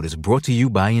episode is brought to you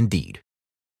by Indeed.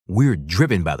 We're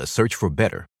driven by the search for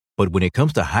better, but when it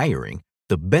comes to hiring,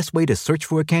 the best way to search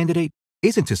for a candidate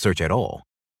isn't to search at all.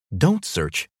 Don't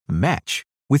search, match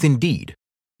with Indeed.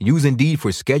 Use Indeed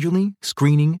for scheduling,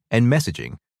 screening, and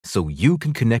messaging so you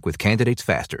can connect with candidates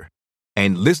faster.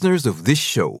 And listeners of this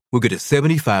show will get a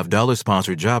 $75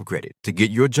 sponsored job credit to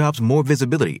get your jobs more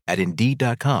visibility at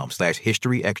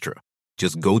Indeed.com/HistoryExtra.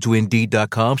 Just go to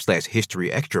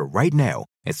Indeed.com/HistoryExtra right now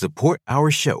and support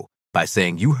our show by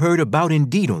saying you heard about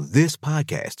Indeed on this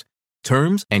podcast.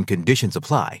 Terms and conditions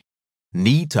apply.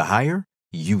 Need to hire?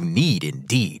 You need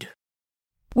Indeed.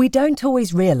 We don't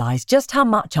always realise just how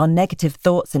much our negative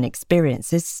thoughts and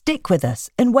experiences stick with us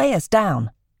and weigh us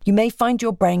down. You may find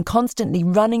your brain constantly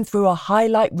running through a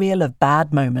highlight reel of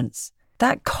bad moments.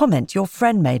 That comment your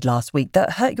friend made last week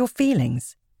that hurt your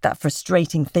feelings. That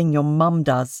frustrating thing your mum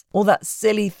does. Or that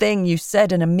silly thing you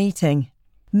said in a meeting.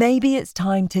 Maybe it's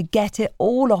time to get it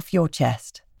all off your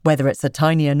chest. Whether it's a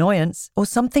tiny annoyance or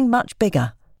something much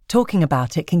bigger. Talking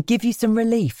about it can give you some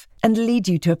relief and lead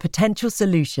you to a potential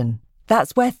solution.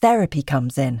 That's where therapy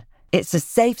comes in. It's a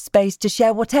safe space to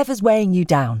share whatever's weighing you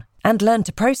down and learn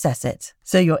to process it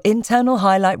so your internal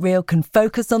highlight reel can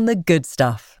focus on the good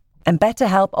stuff. And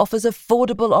BetterHelp offers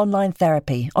affordable online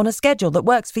therapy on a schedule that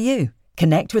works for you.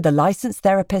 Connect with a licensed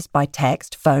therapist by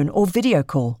text, phone, or video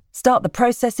call. Start the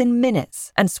process in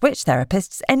minutes and switch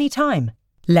therapists anytime.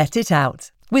 Let it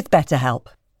out with BetterHelp.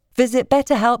 Visit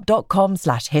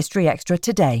betterhelp.com/historyextra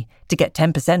today to get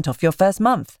 10% off your first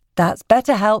month. That's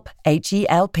BetterHelp,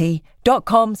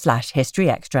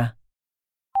 HELP.com/historyextra.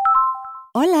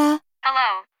 Hola.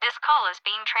 Hello, this call is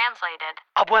being translated.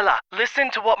 Abuela, listen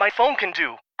to what my phone can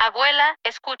do. Abuela,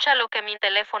 escucha lo que mi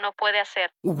teléfono puede hacer.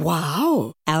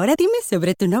 ¡Wow! Ahora dime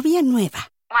sobre tu novia nueva.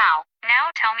 Wow, now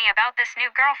tell me about this new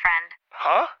girlfriend.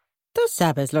 Huh? Tú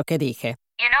sabes lo que dije.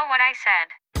 You know what I said.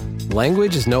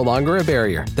 Language is no longer a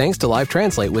barrier thanks to Live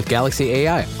Translate with Galaxy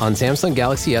AI on Samsung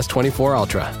Galaxy S24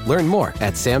 Ultra. Learn more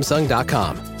at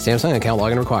Samsung.com. Samsung account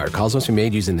login required. Calls must be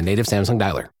made using the native Samsung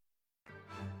dialer.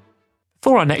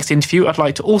 For our next interview, I'd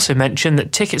like to also mention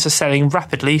that tickets are selling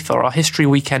rapidly for our History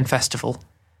Weekend Festival.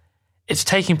 It's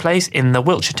taking place in the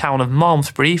Wiltshire town of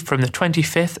Malmesbury from the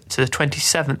 25th to the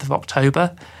 27th of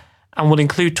October and will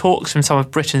include talks from some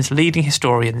of Britain's leading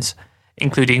historians,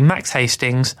 including Max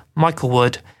Hastings, Michael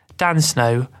Wood, Dan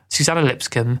Snow, Susanna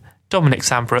Lipscomb, Dominic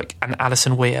Sambrook and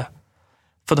Alison Weir.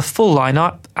 For the full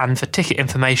lineup and for ticket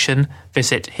information,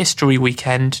 visit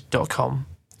historyweekend.com.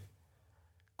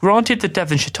 Granted the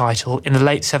Devonshire title in the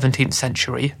late 17th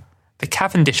century, the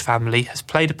Cavendish family has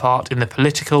played a part in the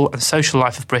political and social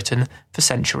life of Britain for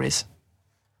centuries.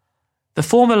 The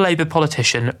former Labour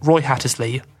politician Roy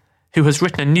Hattersley, who has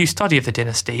written a new study of the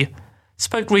dynasty,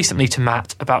 spoke recently to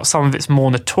Matt about some of its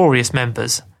more notorious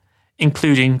members,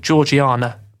 including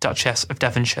Georgiana, Duchess of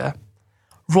Devonshire.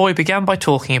 Roy began by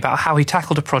talking about how he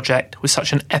tackled a project with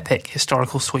such an epic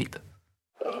historical sweep.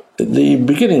 The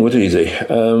beginning was easy.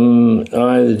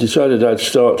 I decided I'd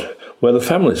start where the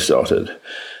family started.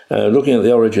 looking at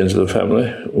the origins of the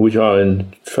family, which are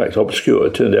in fact obscure,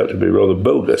 turned out to be rather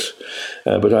bogus,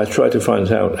 but I tried to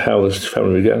find out how this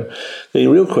family began. The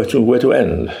real question was where to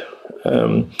end.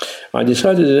 I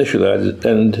decided initially I'd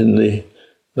end in the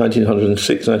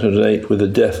 1906, 1908 with the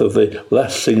death of the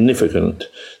last significant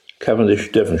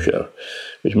Cavendish Devonshire,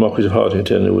 which Marquis of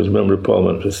Hartington, who was Member of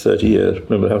Parliament for 30 years,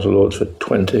 Member of the House of Lords for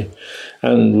 20,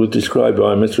 and was described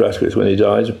by Mr. Asquith when he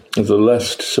died as the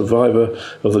last survivor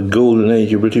of the golden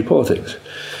age of British politics.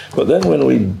 But then when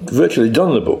we'd virtually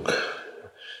done the book,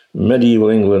 Medieval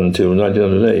England till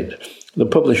 1908, the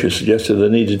publisher suggested there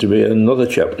needed to be another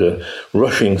chapter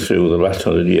rushing through the last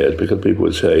 100 years because people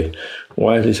would say,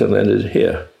 why has he suddenly ended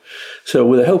here? So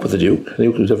with the help of the Duke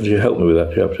of Devonshire helped me with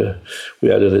that chapter,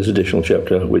 we added this additional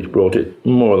chapter which brought it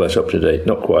more or less up to date.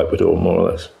 Not quite, but all more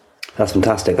or less. That's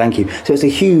fantastic, thank you. So it's a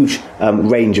huge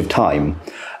range of time.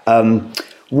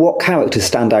 What characters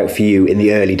stand out for you in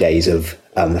the early days of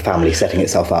the family setting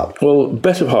itself up? Well,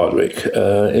 Bess of Hardwick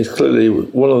is clearly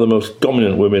one of the most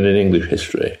dominant women in English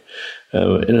history.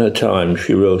 In her time,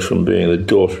 she rose from being the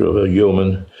daughter of a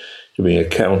yeoman to being a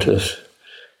countess,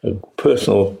 a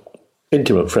personal,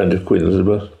 intimate friend of Queen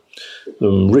Elizabeth,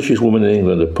 the richest woman in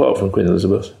England apart from Queen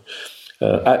Elizabeth,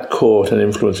 at court and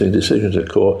influencing decisions at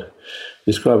court,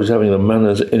 described as having the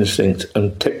manners, instinct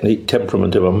and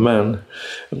temperament of a man.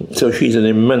 So she's an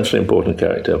immensely important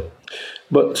character.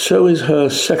 But so is her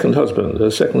second husband.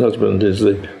 Her second husband is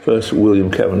the first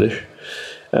William Cavendish.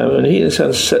 And he, in a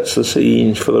sense, sets the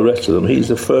scene for the rest of them. He's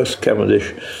the first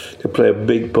Cavendish to play a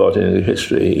big part in English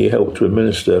history. He helped to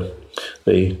administer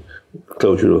the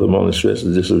closure of the monasteries,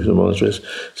 the dissolution of the monasteries.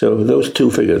 So those two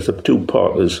figures, the two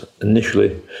partners, initial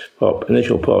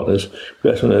partners,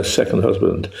 Bess and her second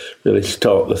husband, really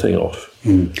start the thing off.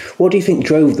 What do you think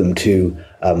drove them to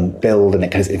build and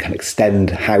kind of extend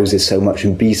houses so much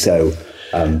and be so?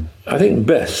 I think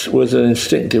Bess was an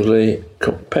instinctively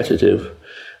competitive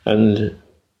and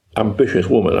ambitious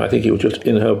woman. I think it was just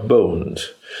in her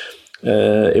bones.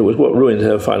 It was what ruined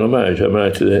her final marriage, her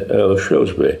marriage to the Earl of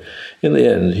Shrewsbury. In the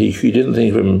end, she didn't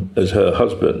think of him as her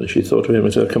husband. She thought of him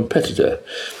as her competitor.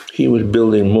 He was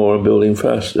building more and building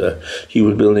faster. He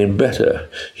was building better.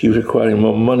 She was acquiring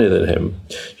more money than him.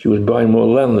 She was buying more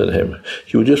land than him.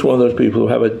 She was just one of those people who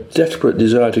have a desperate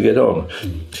desire to get on.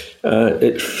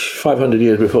 It's 500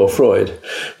 years before Freud,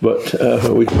 but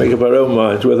we can make up our own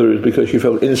minds whether it was because she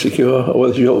felt insecure or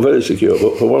whether she felt very secure.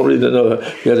 But for one reason or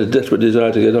another, she had a desperate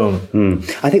desire to get on.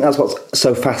 I think that's what's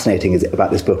so fascinating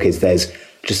about this book is there's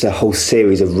just a whole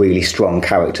series of really strong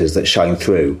characters that shine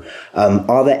through.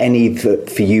 Are there any that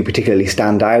for you particularly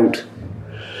stand out?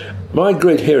 My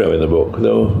great hero in the book,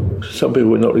 though some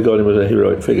people would not regard him as a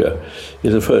heroic figure,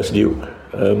 is the first Duke.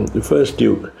 The first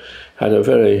Duke had a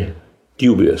very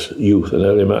dubious youth and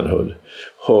early manhood,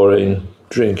 whoring,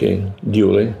 drinking,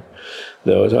 duelling.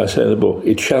 Though, as I say in the book,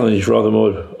 he challenged rather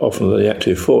more often than he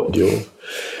actually fought duels.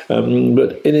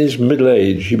 But in his middle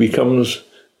age, he becomes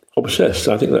obsessed,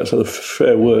 I think that's a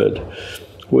fair word,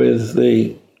 with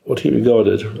what he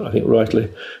regarded, I think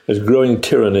rightly, as growing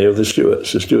tyranny of the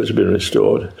Stuarts. The Stuarts had been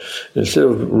restored. Instead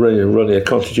of running a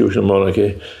constitutional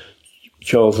monarchy,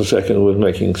 Charles II was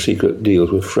making secret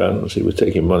deals with France. He was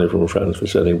taking money from France for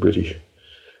sending British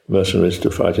mercenaries to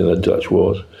fight in the Dutch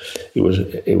wars. He was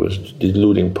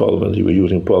deluding Parliament. He was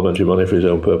using parliamentary money for his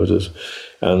own purposes.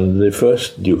 And the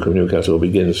first Duke of Newcastle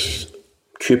begins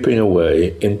chipping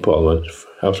away in Parliament,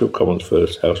 House of Commons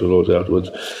first, House of Lords afterwards,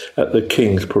 at the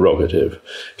King's prerogative.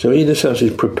 So he, in a sense,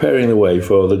 is preparing the way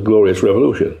for the glorious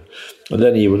revolution. And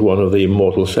then he was one of the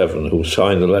immortal seven who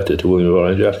signed the letter to William of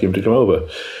Orange asking him to come over.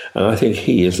 And I think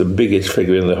he is the biggest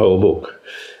figure in the whole book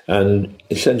and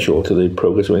essential to the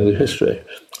progress of English history.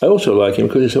 I also like him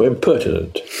because he's so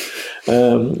impertinent.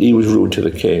 He was rude to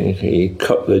the king. He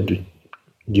cut the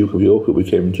Duke of York, who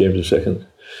became James II.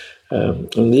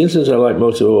 And the instance I like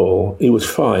most of all, he was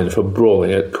fined for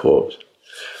brawling at court.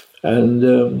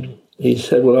 And he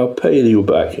said, well, I'll pay you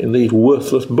back in these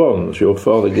worthless bonds your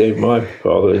father gave my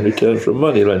father in return for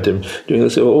money lent him during the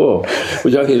Civil War,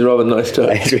 which I think is a rather nice touch.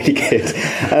 It's really good.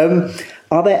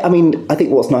 I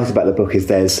think what's nice about the book is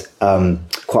there's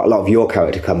quite a lot of your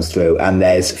character comes through, and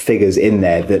there's figures in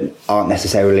there that aren't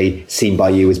necessarily seen by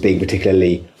you as being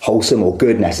particularly wholesome or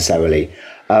good necessarily.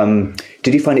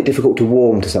 Did you find it difficult to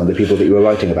warm to some of the people that you were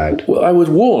writing about? Well, I was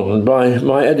warned by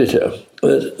my editor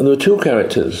that there were two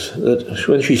characters that,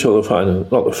 when she saw the final,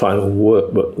 not the final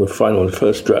work, but the final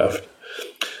first draft,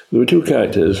 there were two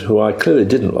characters who I clearly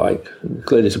didn't like,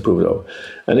 clearly disapproved of.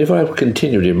 And if I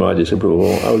continued in my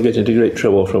disapproval, I would get into great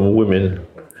trouble from women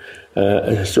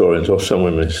historians, or some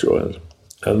women historians.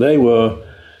 And they were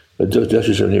the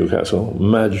Duchess of Newcastle,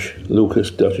 Madge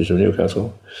Lucas, Duchess of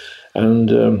Newcastle, and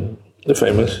the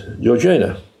famous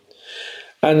Georgiana.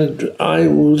 And I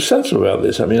was sensible about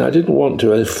this. I mean, I didn't want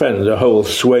to offend a whole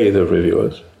swathe of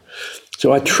reviewers.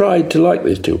 So I tried to like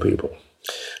these two people.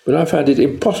 But I found it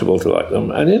impossible to like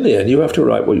them. And in the end, you have to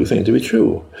write what you think to be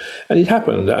true. And it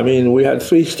happened. I mean, we had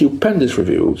 3 stupendous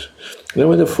reviews. And then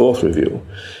we had a 4th review,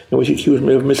 in which accused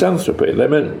me of misanthropy. They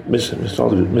meant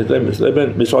misogyny.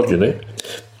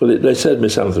 But they said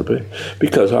misanthropy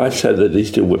because I said that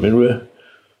these 2 women were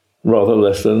rather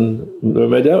less than they were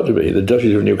made out to be. The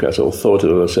Duchess of Newcastle thought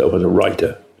of herself as a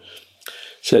writer,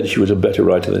 said she was a better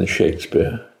writer than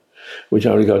Shakespeare, which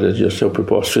I regarded as just so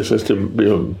preposterous as to be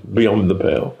beyond the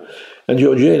pale. And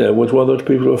Georgiana was one of those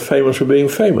people who are famous for being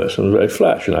famous and very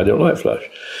flash, and I don't like flash.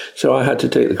 So I had to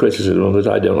take the criticism that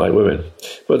I don't like women.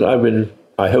 But I've been,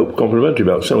 I hope, complimentary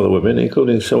about some of the women,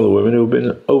 including some of the women who have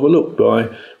been overlooked by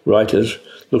writers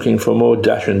looking for more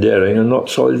dash and daring and not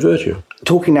solid virtue.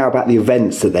 Talking now about the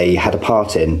events that they had a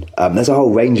part in, there's a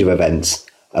whole range of events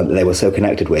that they were so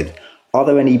connected with. Are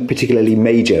there any particularly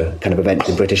major kind of events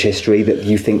in British history that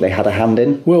you think they had a hand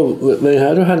in? Well, they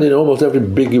had a hand in almost every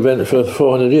big event for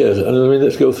 400 years. And I mean,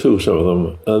 let's go through some of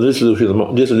them. The dissolution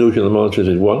of the monarchies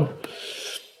is one.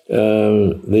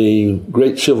 The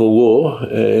Great Civil War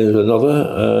is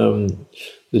another.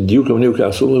 The Duke of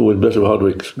Newcastle, who was Bess of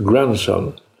Hardwicke's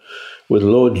grandson, was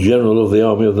Lord General of the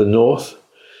Army of the North.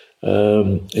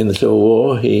 In the Civil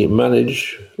War, he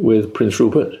managed, with Prince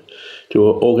Rupert, to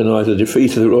organise a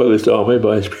defeat of the Royalist army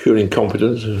by his pure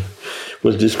incompetence,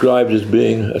 was described as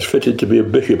being as fitted to be a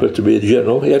bishop as to be a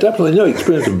general. He had absolutely no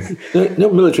experience,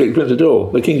 no military experience at all.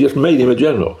 The king just made him a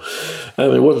general.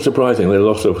 It wasn't surprising they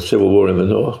lost the Civil War in the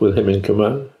North with him in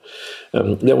command.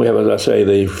 Then we have, as I say,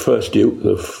 the first Duke,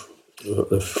 the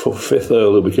 5th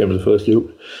Earl who became the first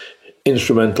Duke,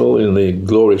 instrumental in the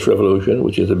Glorious Revolution,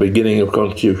 which is the beginning of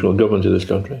constitutional government in this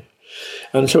country.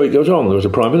 And so it goes on. There was a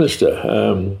Prime Minister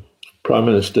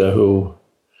who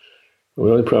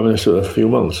was only Prime Minister for a few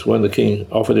months. When the King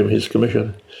offered him his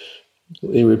commission,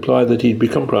 he replied that he'd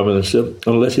become Prime Minister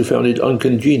unless he found it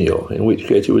uncongenial, in which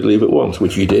case he would leave at once,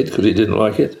 which he did because he didn't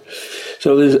like it.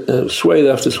 So there's swathe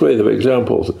after swathe of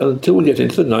examples until we get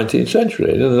into the 19th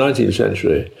century. And in the 19th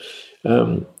century,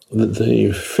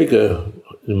 the figure,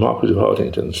 the Marquis of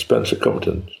Hartington, Spencer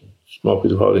Compton,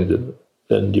 Marquis of Hartington,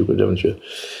 then Duke of Devonshire,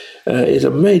 is a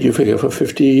major figure for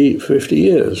 50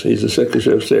 years. He's the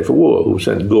Secretary of State for War who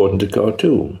sent Gordon to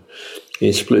Khartoum.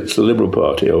 He splits the Liberal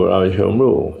Party over Irish Home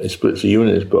Rule. He splits the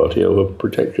Unionist Party over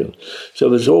protection. So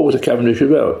there's always a Cavendish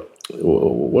about.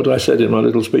 What I said in my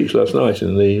little speech last night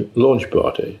in the launch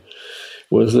party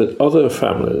was that other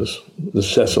families, the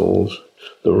Cecils,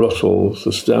 the Russells,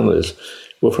 the Stanleys,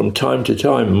 were from time to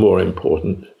time more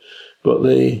important, but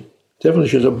the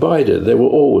Devonshires abided. They were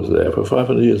always there. For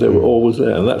 500 years, they were always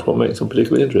there, and that's what makes them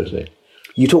particularly interesting.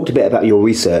 You talked a bit about your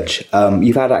research.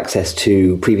 You've had access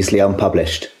to previously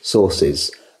unpublished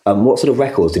sources. What sort of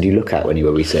records did you look at when you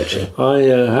were researching? I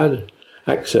had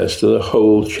access to the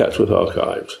whole Chatsworth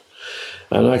archives,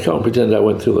 and I can't pretend I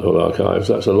went through the whole archives.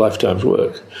 That's a lifetime's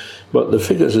work. But the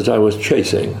figures that I was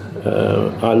chasing,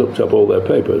 I looked up all their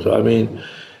papers. I mean,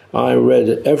 I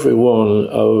read every one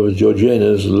of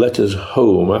Georgiana's letters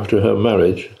home after her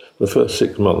marriage, the first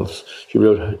 6 months. She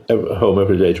wrote home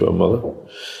every day to her mother,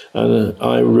 and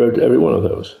I read every one of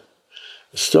those.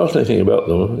 The startling thing about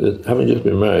them is, having just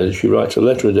been married, she writes a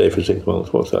letter a day for 6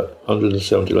 months. What's that?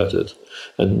 170 letters,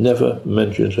 and never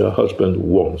mentions her husband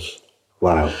once.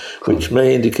 Wow. Which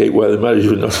may indicate why the marriage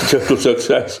was not a total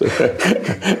success.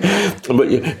 But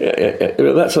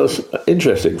that's an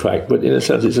interesting fact, but in a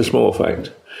sense it's a small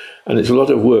fact. And it's a lot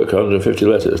of work, 150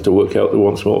 letters, to work out the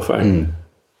one small fact. Mm.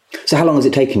 So how long has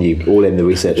it taken you, all in the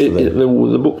research?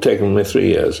 The book taken me 3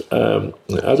 years.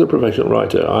 As a professional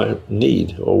writer, I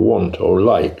need or want or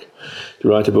like to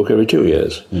write a book every 2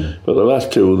 years. Mm. But the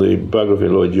last two, the biography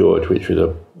of Lloyd George, which was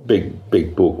a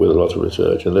big book with a lot of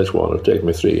research, and this one has taken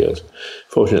me 3 years.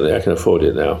 Fortunately, I can afford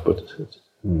it now. But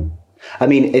I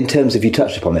mean, in terms of, you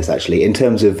touched upon this actually, in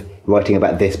terms of writing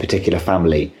about this particular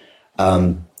family,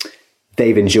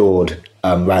 they've endured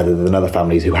rather than other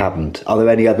families who haven't. Are there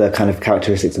any other kind of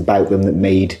characteristics about them that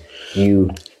made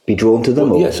you be drawn to them?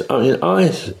 Well, yes, I mean, I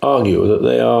argue that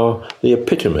they are the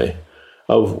epitome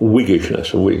of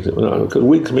Whiggishness, of Whigs, because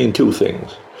Whigs mean two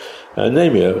things.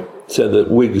 Namia said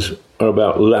that Whigs are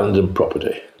about land and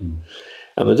property,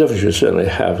 and the Devonshires certainly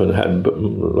have and had a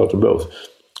lot of both.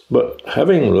 But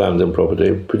having land and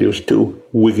property produced two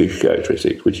Whiggish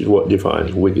characteristics, which is what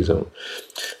defines Whiggism.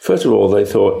 First of all, they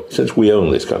thought, since we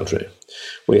own this country,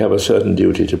 we have a certain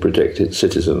duty to protect its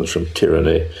citizens from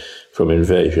tyranny, from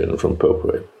invasion, from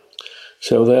popery.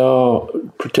 So they are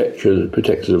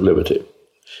protectors of liberty.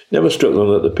 Never struck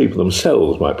them that the people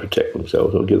themselves might protect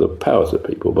themselves or give the power to the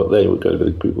people, but they were going to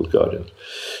be the people's guardians.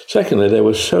 Secondly, they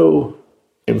were so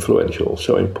influential,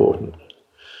 so important,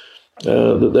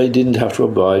 that they didn't have to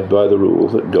abide by the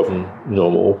rules that govern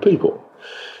normal people.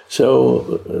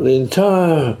 So the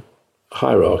entire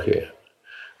hierarchy,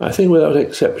 I think without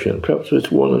exception, perhaps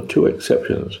with one or two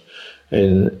exceptions,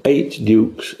 in 8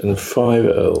 dukes and 5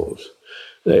 earls,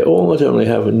 they all not only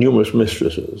have numerous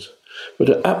mistresses, but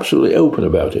are absolutely open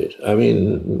about it. I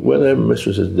mean, when their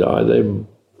mistresses die, they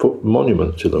put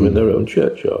monuments to them in their own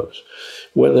churchyards.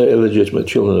 When their illegitimate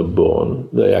children are born,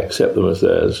 they accept them as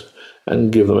theirs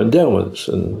and give them endowments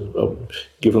and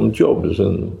give them jobs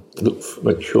and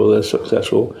make sure they're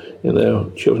successful in their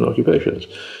chosen occupations.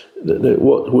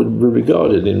 What would be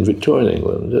regarded in Victorian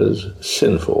England as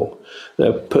sinful,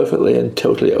 they're perfectly and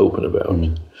totally open about.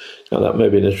 Now, that may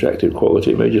be an attractive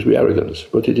quality, it may just be arrogance,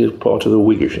 but it is part of the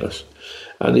Whiggishness.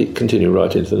 And it continued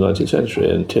right into the 19th century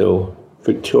until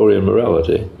Victorian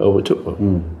morality overtook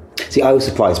them. See, I was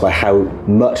surprised by how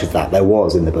much of that there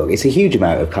was in the book. It's a huge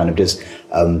amount of kind of just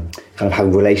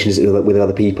having relations with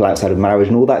other people outside of marriage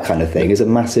and all that kind of thing is a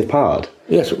massive part.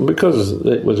 Yes, because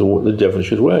it was the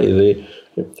Devonshires way. The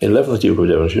 11th Duke of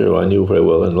Devonshire, who I knew very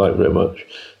well and liked very much,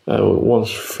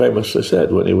 once famously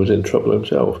said when he was in trouble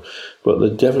himself, but the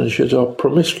Devonshires are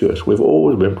promiscuous. We've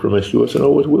always been promiscuous and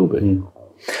always will be.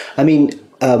 I mean,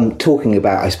 talking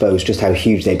about, I suppose, just how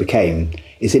huge they became,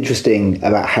 it's interesting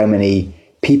about how many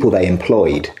people they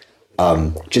employed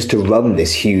just to run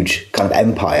this huge kind of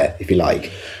empire, if you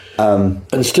like.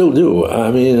 And still do.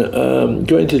 I mean,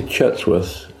 going to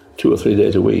Chatsworth 2 or 3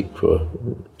 days a week for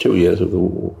 2 years of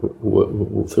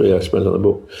the 3 I spent on the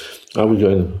book, I would go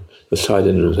in the side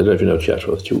entrance. I don't know if you know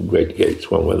Chatsworth, 2 great gates,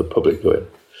 one where the public go in,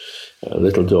 a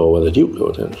little door where the Duke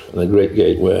goes in, and a great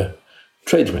gate where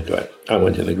tradesmen go in. I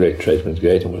went in the great tradesman's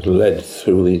gate and was led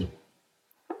through these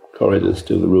corridors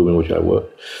to the room in which I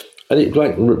worked. And it's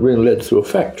like being led through a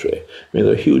factory. I mean,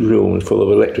 there are huge rooms full of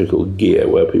electrical gear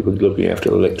where people are looking after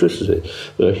electricity.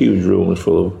 There are huge rooms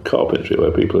full of carpentry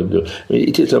where people are doing... I mean,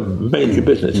 it is a major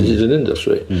business. It is an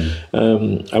industry.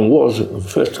 And was the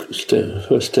first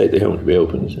stately home to be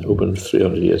opened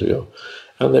 300 years ago.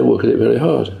 And they work at it very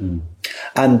hard.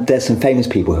 And there's some famous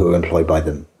people who were employed by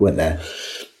them, weren't there?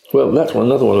 Well, that's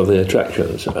another one of the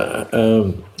attractions.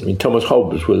 I mean, Thomas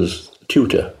Hobbes was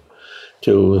tutor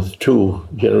to 2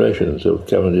 generations of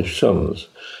Cavendish sons.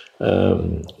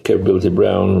 Capability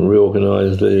Brown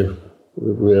reorganised the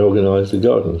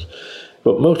gardens.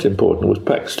 But most important was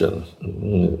Paxton.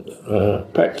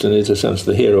 Paxton is, in a sense,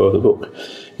 the hero of the book.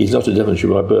 He's not a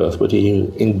Devonshire by birth, but he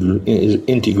is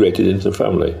integrated into the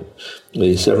family.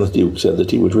 The 7th Duke said that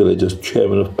he was really just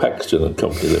chairman of Paxton and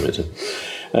Company Limited.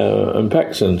 And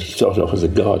Paxton started off as a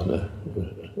gardener,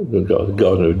 a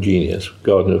gardener of genius,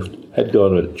 head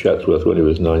gardener at Chatsworth when he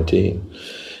was 19,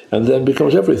 and then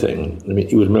becomes everything. I mean,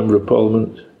 he was Member of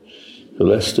Parliament for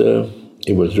Leicester,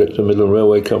 he was Director of the Midland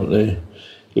Railway Company,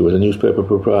 he was a newspaper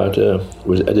proprietor,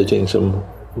 was editing some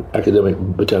academic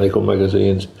botanical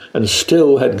magazines, and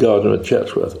still head gardener at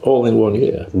Chatsworth, all in 1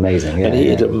 year. Amazing, yeah. And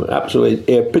he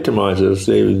absolutely epitomises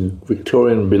the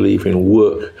Victorian belief in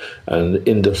work and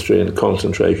industry and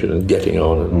concentration and getting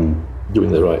on and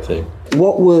doing the right thing.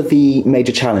 What were the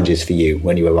major challenges for you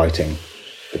when you were writing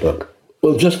the book?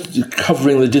 Well, just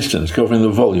covering the distance, covering the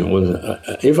volume.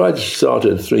 If I'd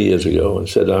started 3 years ago and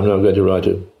said, I'm now going to write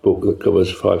a book that covers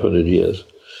 500 years,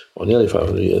 or nearly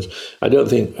 500 years, I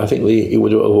think it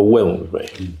would have overwhelmed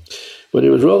me. But it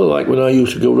was rather like when I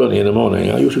used to go running in the morning.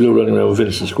 I used to go running around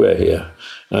Vincent Square here,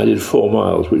 and I did 4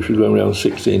 miles, which was going around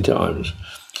 16 times.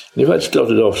 And if I'd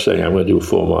started off saying I'm going to do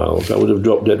 4 miles, I would have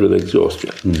dropped dead with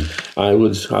exhaustion.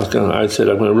 I'd said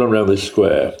I'm going to run around this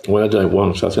square. When I'd done it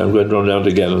once, I'd say I'm going to run around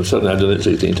again, and suddenly I'd done it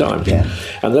 16 times. Yeah.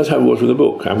 And that's how it was with the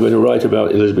book. I'm going to write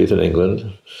about Elizabethan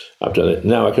England. I've done it.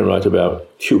 Now I can write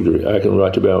about Tudor. I can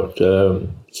write about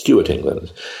Stuart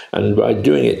England. And by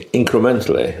doing it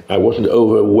incrementally, I wasn't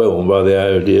overwhelmed by the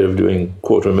idea of doing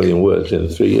 250,000 words in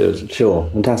 3 years. Sure,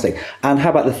 fantastic. And how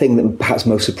about the thing that perhaps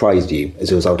most surprised you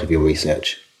as a result of your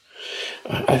research?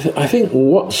 I think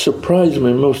what surprised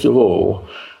me most of all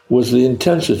was the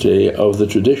intensity of the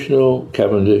traditional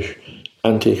Cavendish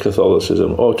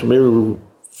anti-Catholicism, or to be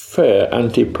fair,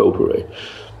 anti-popery.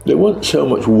 They weren't so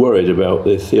much worried about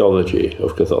the theology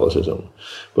of Catholicism,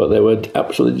 but they were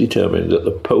absolutely determined that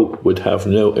the Pope would have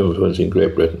no influence in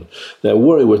Great Britain. Their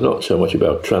worry was not so much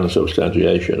about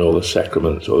transubstantiation or the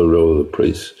sacraments or the role of the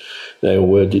priests. They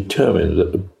were determined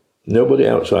that nobody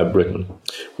outside Britain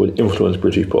would influence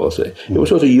British policy. It was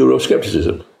sort of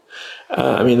Euroscepticism.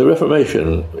 The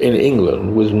Reformation in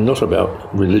England was not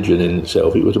about religion in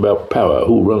itself. It was about power.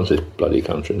 Who runs this bloody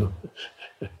country?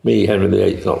 Me, Henry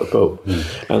VIII, not the Pope.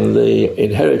 And they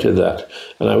inherited that.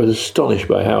 And I was astonished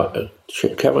by how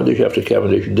Cavendish after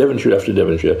Cavendish, Devonshire after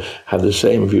Devonshire, had the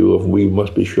same view of we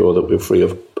must be sure that we're free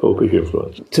of Popish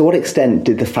influence. To what extent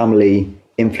did the family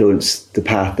influence the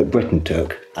path that Britain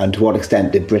took? And to what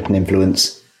extent did Britain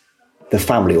influence the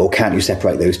family? Or can't you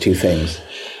separate those two things?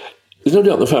 There's no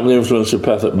doubt the family influenced the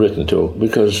path that Britain took,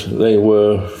 because they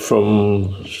were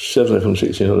certainly from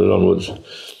 1600 onwards,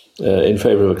 in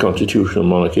favour of a constitutional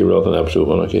monarchy rather than absolute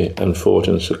monarchy, and fought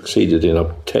and succeeded in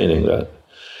obtaining that.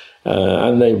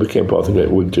 And they became part of the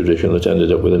great Whig tradition that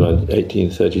ended up with the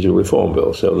 1832 Reform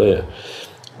Bill. So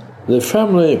the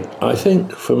family, I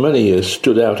think, for many years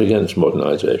stood out against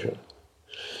modernisation,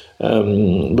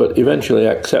 but eventually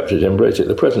embraced it.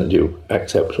 The present Duke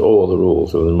accepts all the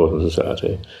rules of the modern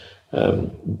society.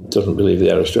 Doesn't believe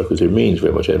the aristocracy means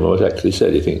very much anymore. He's actually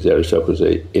said he thinks the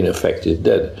aristocracy, in effect, is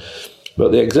dead.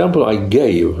 But the example I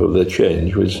gave of the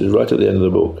change, which is right at the end of the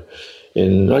book,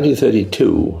 in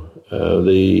 1932,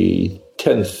 the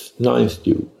 9th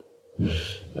Duke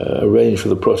arranged for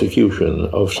the prosecution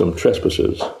of some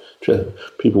trespassers,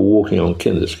 people walking on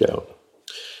Kinderscout.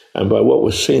 And by what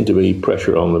was seen to be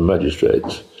pressure on the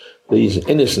magistrates, these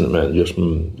innocent men just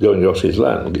going across his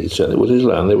land, he said it was his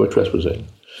land, they were trespassing,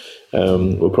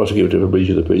 were prosecuted for breach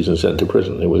of the peace and sent to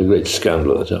prison. It was a great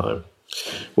scandal at the time.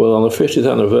 Well, on the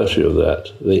 50th anniversary of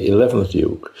that, the 11th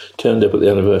Duke turned up at the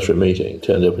anniversary meeting,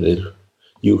 turned up in his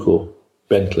ducal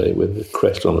Bentley with the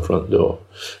crest on the front door,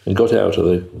 and got out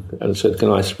and said,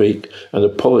 "Can I speak?" and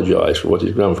apologised for what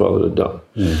his grandfather had done.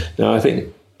 Now, I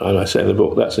think, and I say in the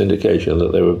book, that's an indication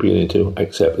that they were beginning to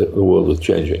accept that the world was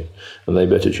changing, and they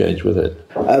better change with it.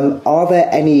 Are there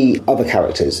any other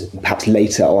characters, perhaps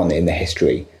later on in the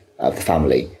history of the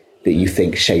family, that you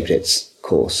think shaped its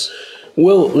course?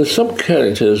 Well, there's some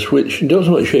characters which don't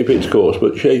so much shape its course,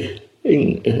 but shape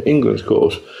England's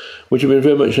course, which have been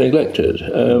very much neglected.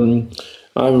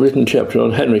 I've written a chapter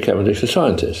on Henry Cavendish, the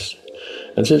scientist.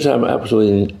 And since I'm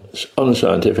absolutely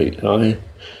unscientific, I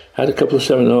had a couple of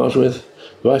seminars with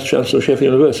Vice Chancellor of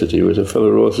Sheffield University, who was a fellow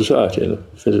Royal Society and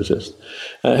a physicist.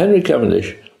 Henry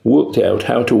Cavendish worked out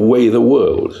how to weigh the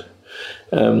world.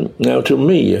 Now, to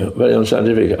me, very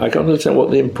unscientific, I can't understand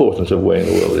what the importance of weighing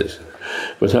the world is.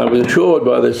 But I was assured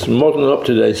by this modern,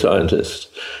 up-to-date scientist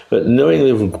that knowing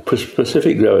the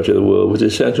specific gravity of the world was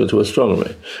essential to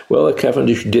astronomy. Well,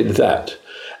 Cavendish did that,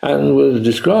 and was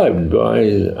described by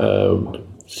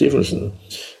Stephenson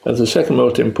as the second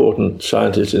most important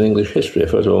scientist in English history,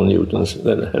 first of all Newton,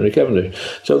 then Henry Cavendish.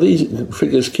 So these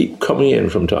figures keep coming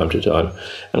in from time to time.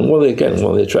 And one of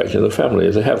the attractions of the family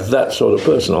is they have that sort of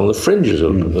person on the fringes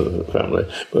of the family,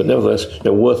 but nevertheless,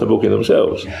 they're worth a book in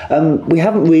themselves. We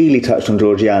haven't really touched on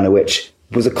Georgiana, which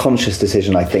was a conscious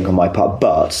decision, I think, on my part,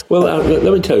 but... Well,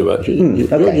 let me tell you about it.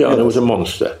 Georgiana was a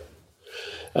monster.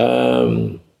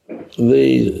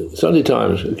 The Sunday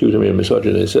Times accused me of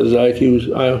misogyny. It says I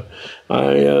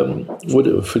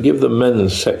would forgive the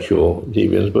men's sexual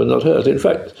deviance, but not hers. In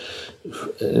fact,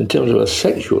 in terms of her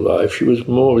sexual life, she was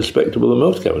more respectable than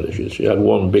most Cavendishes. She had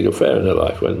one big affair in her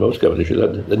life, when most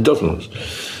Cavendishes had dozens.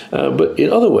 But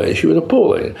in other ways, she was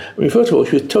appalling. First of all,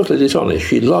 she was totally dishonest.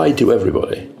 She lied to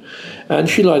everybody. And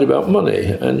she lied about money,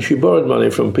 and she borrowed money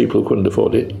from people who couldn't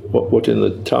afford it, what in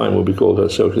the time would be called her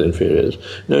social inferiors,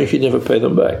 knowing she'd never pay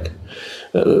them back.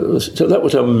 So that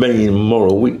was her main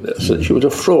moral weakness, that she was a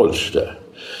fraudster.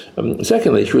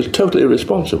 Secondly, she was totally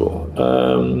irresponsible.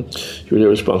 She was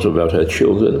irresponsible about her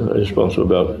children, irresponsible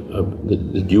about the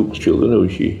Duke's children, who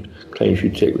she claimed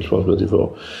she'd take responsibility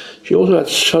for. She also had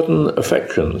sudden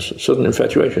affections, sudden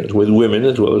infatuations with women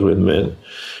as well as with men.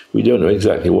 We don't know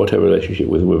exactly what her relationship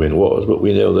with women was, but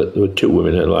we know that there were two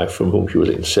women in her life from whom she was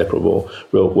inseparable,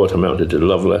 wrote what amounted to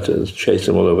love letters, chased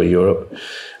them all over Europe,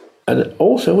 and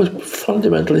also was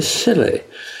fundamentally silly.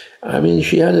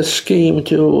 She had a scheme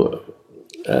to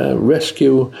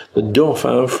rescue the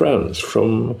Dauphin of France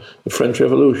from the French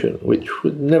Revolution, which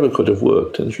never could have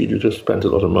worked, and she just spent a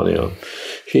lot of money on.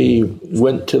 She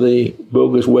went to the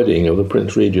bogus wedding of the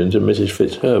Prince Regent and Mrs.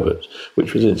 Fitzherbert,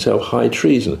 which was in itself high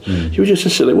treason. She was just a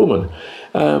silly woman.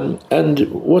 And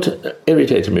what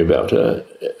irritated me about her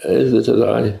is that, as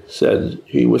I said,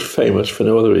 she was famous for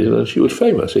no other reason than she was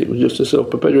famous. It was just a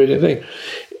self-perpetuating thing.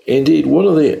 Indeed, one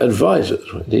of the advisors,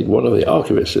 one of the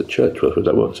archivists at Churchworth, but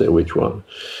I won't say which one,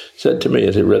 said to me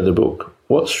as he read the book,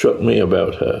 what struck me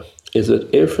about her is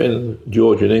that if in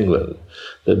Georgian England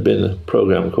there'd been a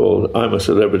programme called I'm a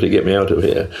Celebrity, Get Me Out of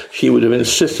Here, she would have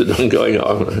insisted on going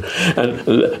on.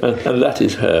 And that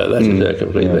is her. That is her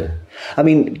completely. Yeah.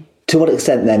 To what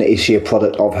extent, then, is she a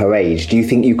product of her age? Do you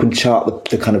think you can chart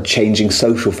the kind of changing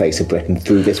social face of Britain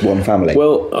through this one family?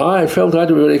 Well, I felt I had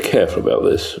to be very careful about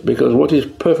this, because what is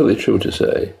perfectly true to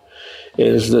say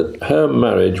is that her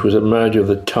marriage was a marriage of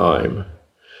the time,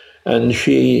 and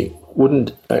she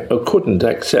wouldn't or couldn't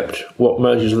accept what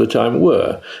marriages of the time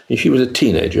were. And she was a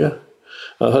teenager.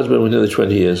 Her husband was nearly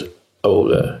 20 years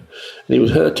older, and it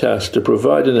was her task to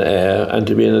provide an heir and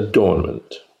to be an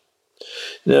adornment.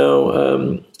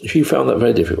 Now, she found that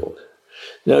very difficult.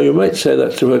 Now, you might say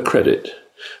that's to her credit,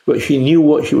 but she knew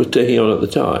what she was taking on at the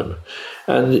time.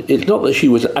 And it's not that she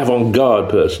was an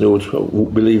avant-garde person who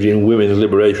believed in women's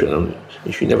liberation. And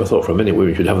she never thought for a minute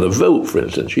women should have the vote, for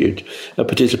instance. Her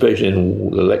participation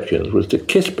in elections was to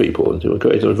kiss people and to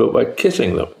encourage them to vote by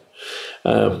kissing them,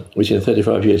 which in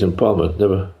 35 years in Parliament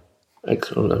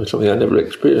something I never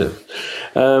experienced.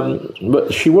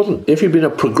 But she wasn't, if she'd been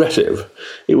a progressive,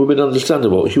 it would have been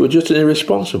understandable. She was just an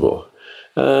irresponsible.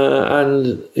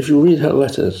 And if you read her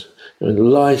letters,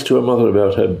 lies to her mother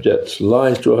about her debts,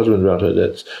 lies to her husband about her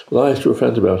debts, lies to her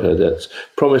friends about her debts,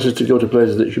 promises to go to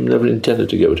places that she never intended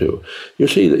to go to, you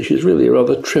see that she's really a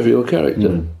rather trivial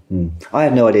character. I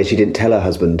had no idea she didn't tell her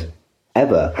husband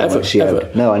ever.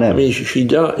 No, I know. I mean, she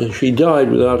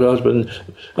died without her husband.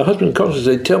 Her husband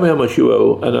constantly said, "Tell me how much you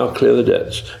owe, and I'll clear the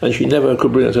debts." And she never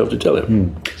could bring herself to tell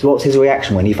him. So, what was his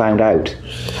reaction when he found out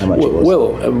how much it was?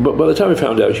 Well, but by the time he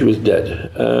found out, she was dead.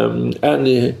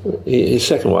 And his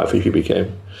second wife, as she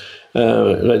became,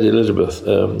 Lady Elizabeth,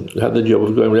 had the job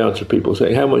of going around to people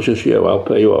saying, "How much does she owe? I'll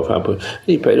pay you off." And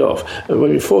he paid off.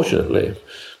 And fortunately,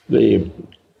 the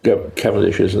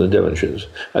Cavendishes and the Devonshires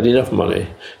had enough money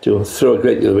to throw a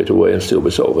great deal of it away and still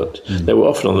be solvent. They were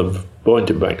often on the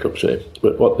point of bankruptcy,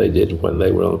 but what they did when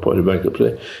they were on the point of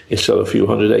bankruptcy is sell a few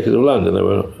hundred acres of land, and they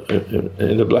were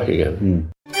in the black again.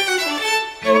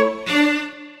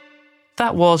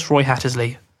 That was Roy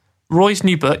Hattersley. Roy's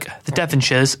new book, The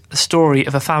Devonshires, A Story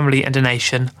of a Family and a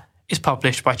Nation, is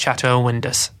published by Chatto &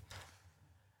 Windus.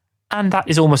 And that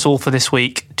is almost all for this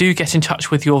week. Do get in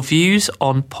touch with your views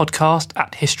on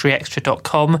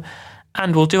podcast@historyextra.com,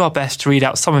 and we'll do our best to read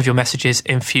out some of your messages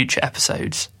in future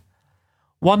episodes.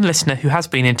 One listener who has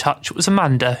been in touch was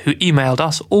Amanda, who emailed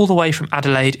us all the way from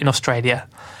Adelaide in Australia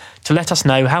to let us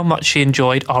know how much she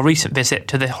enjoyed our recent visit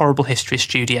to the Horrible History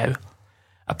studio.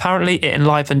 Apparently it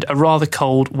enlivened a rather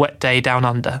cold, wet day down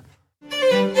under.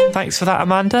 Thanks for that,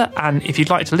 Amanda, and if you'd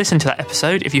like to listen to that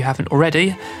episode, if you haven't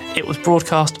already, it was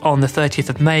broadcast on the 30th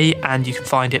of May, and you can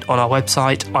find it on our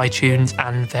website, iTunes,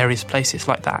 and various places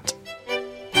like that.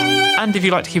 And if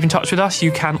you'd like to keep in touch with us,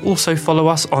 you can also follow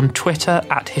us on Twitter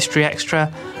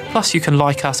 @HistoryExtra, plus you can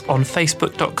like us on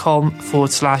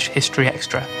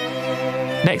facebook.com/HistoryExtra.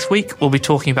 Next week, we'll be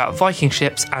talking about Viking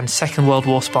ships and Second World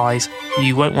War spies.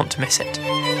 You won't want to miss it.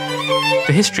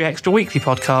 The History Extra weekly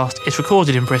podcast is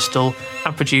recorded in Bristol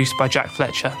and produced by Jack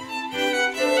Fletcher.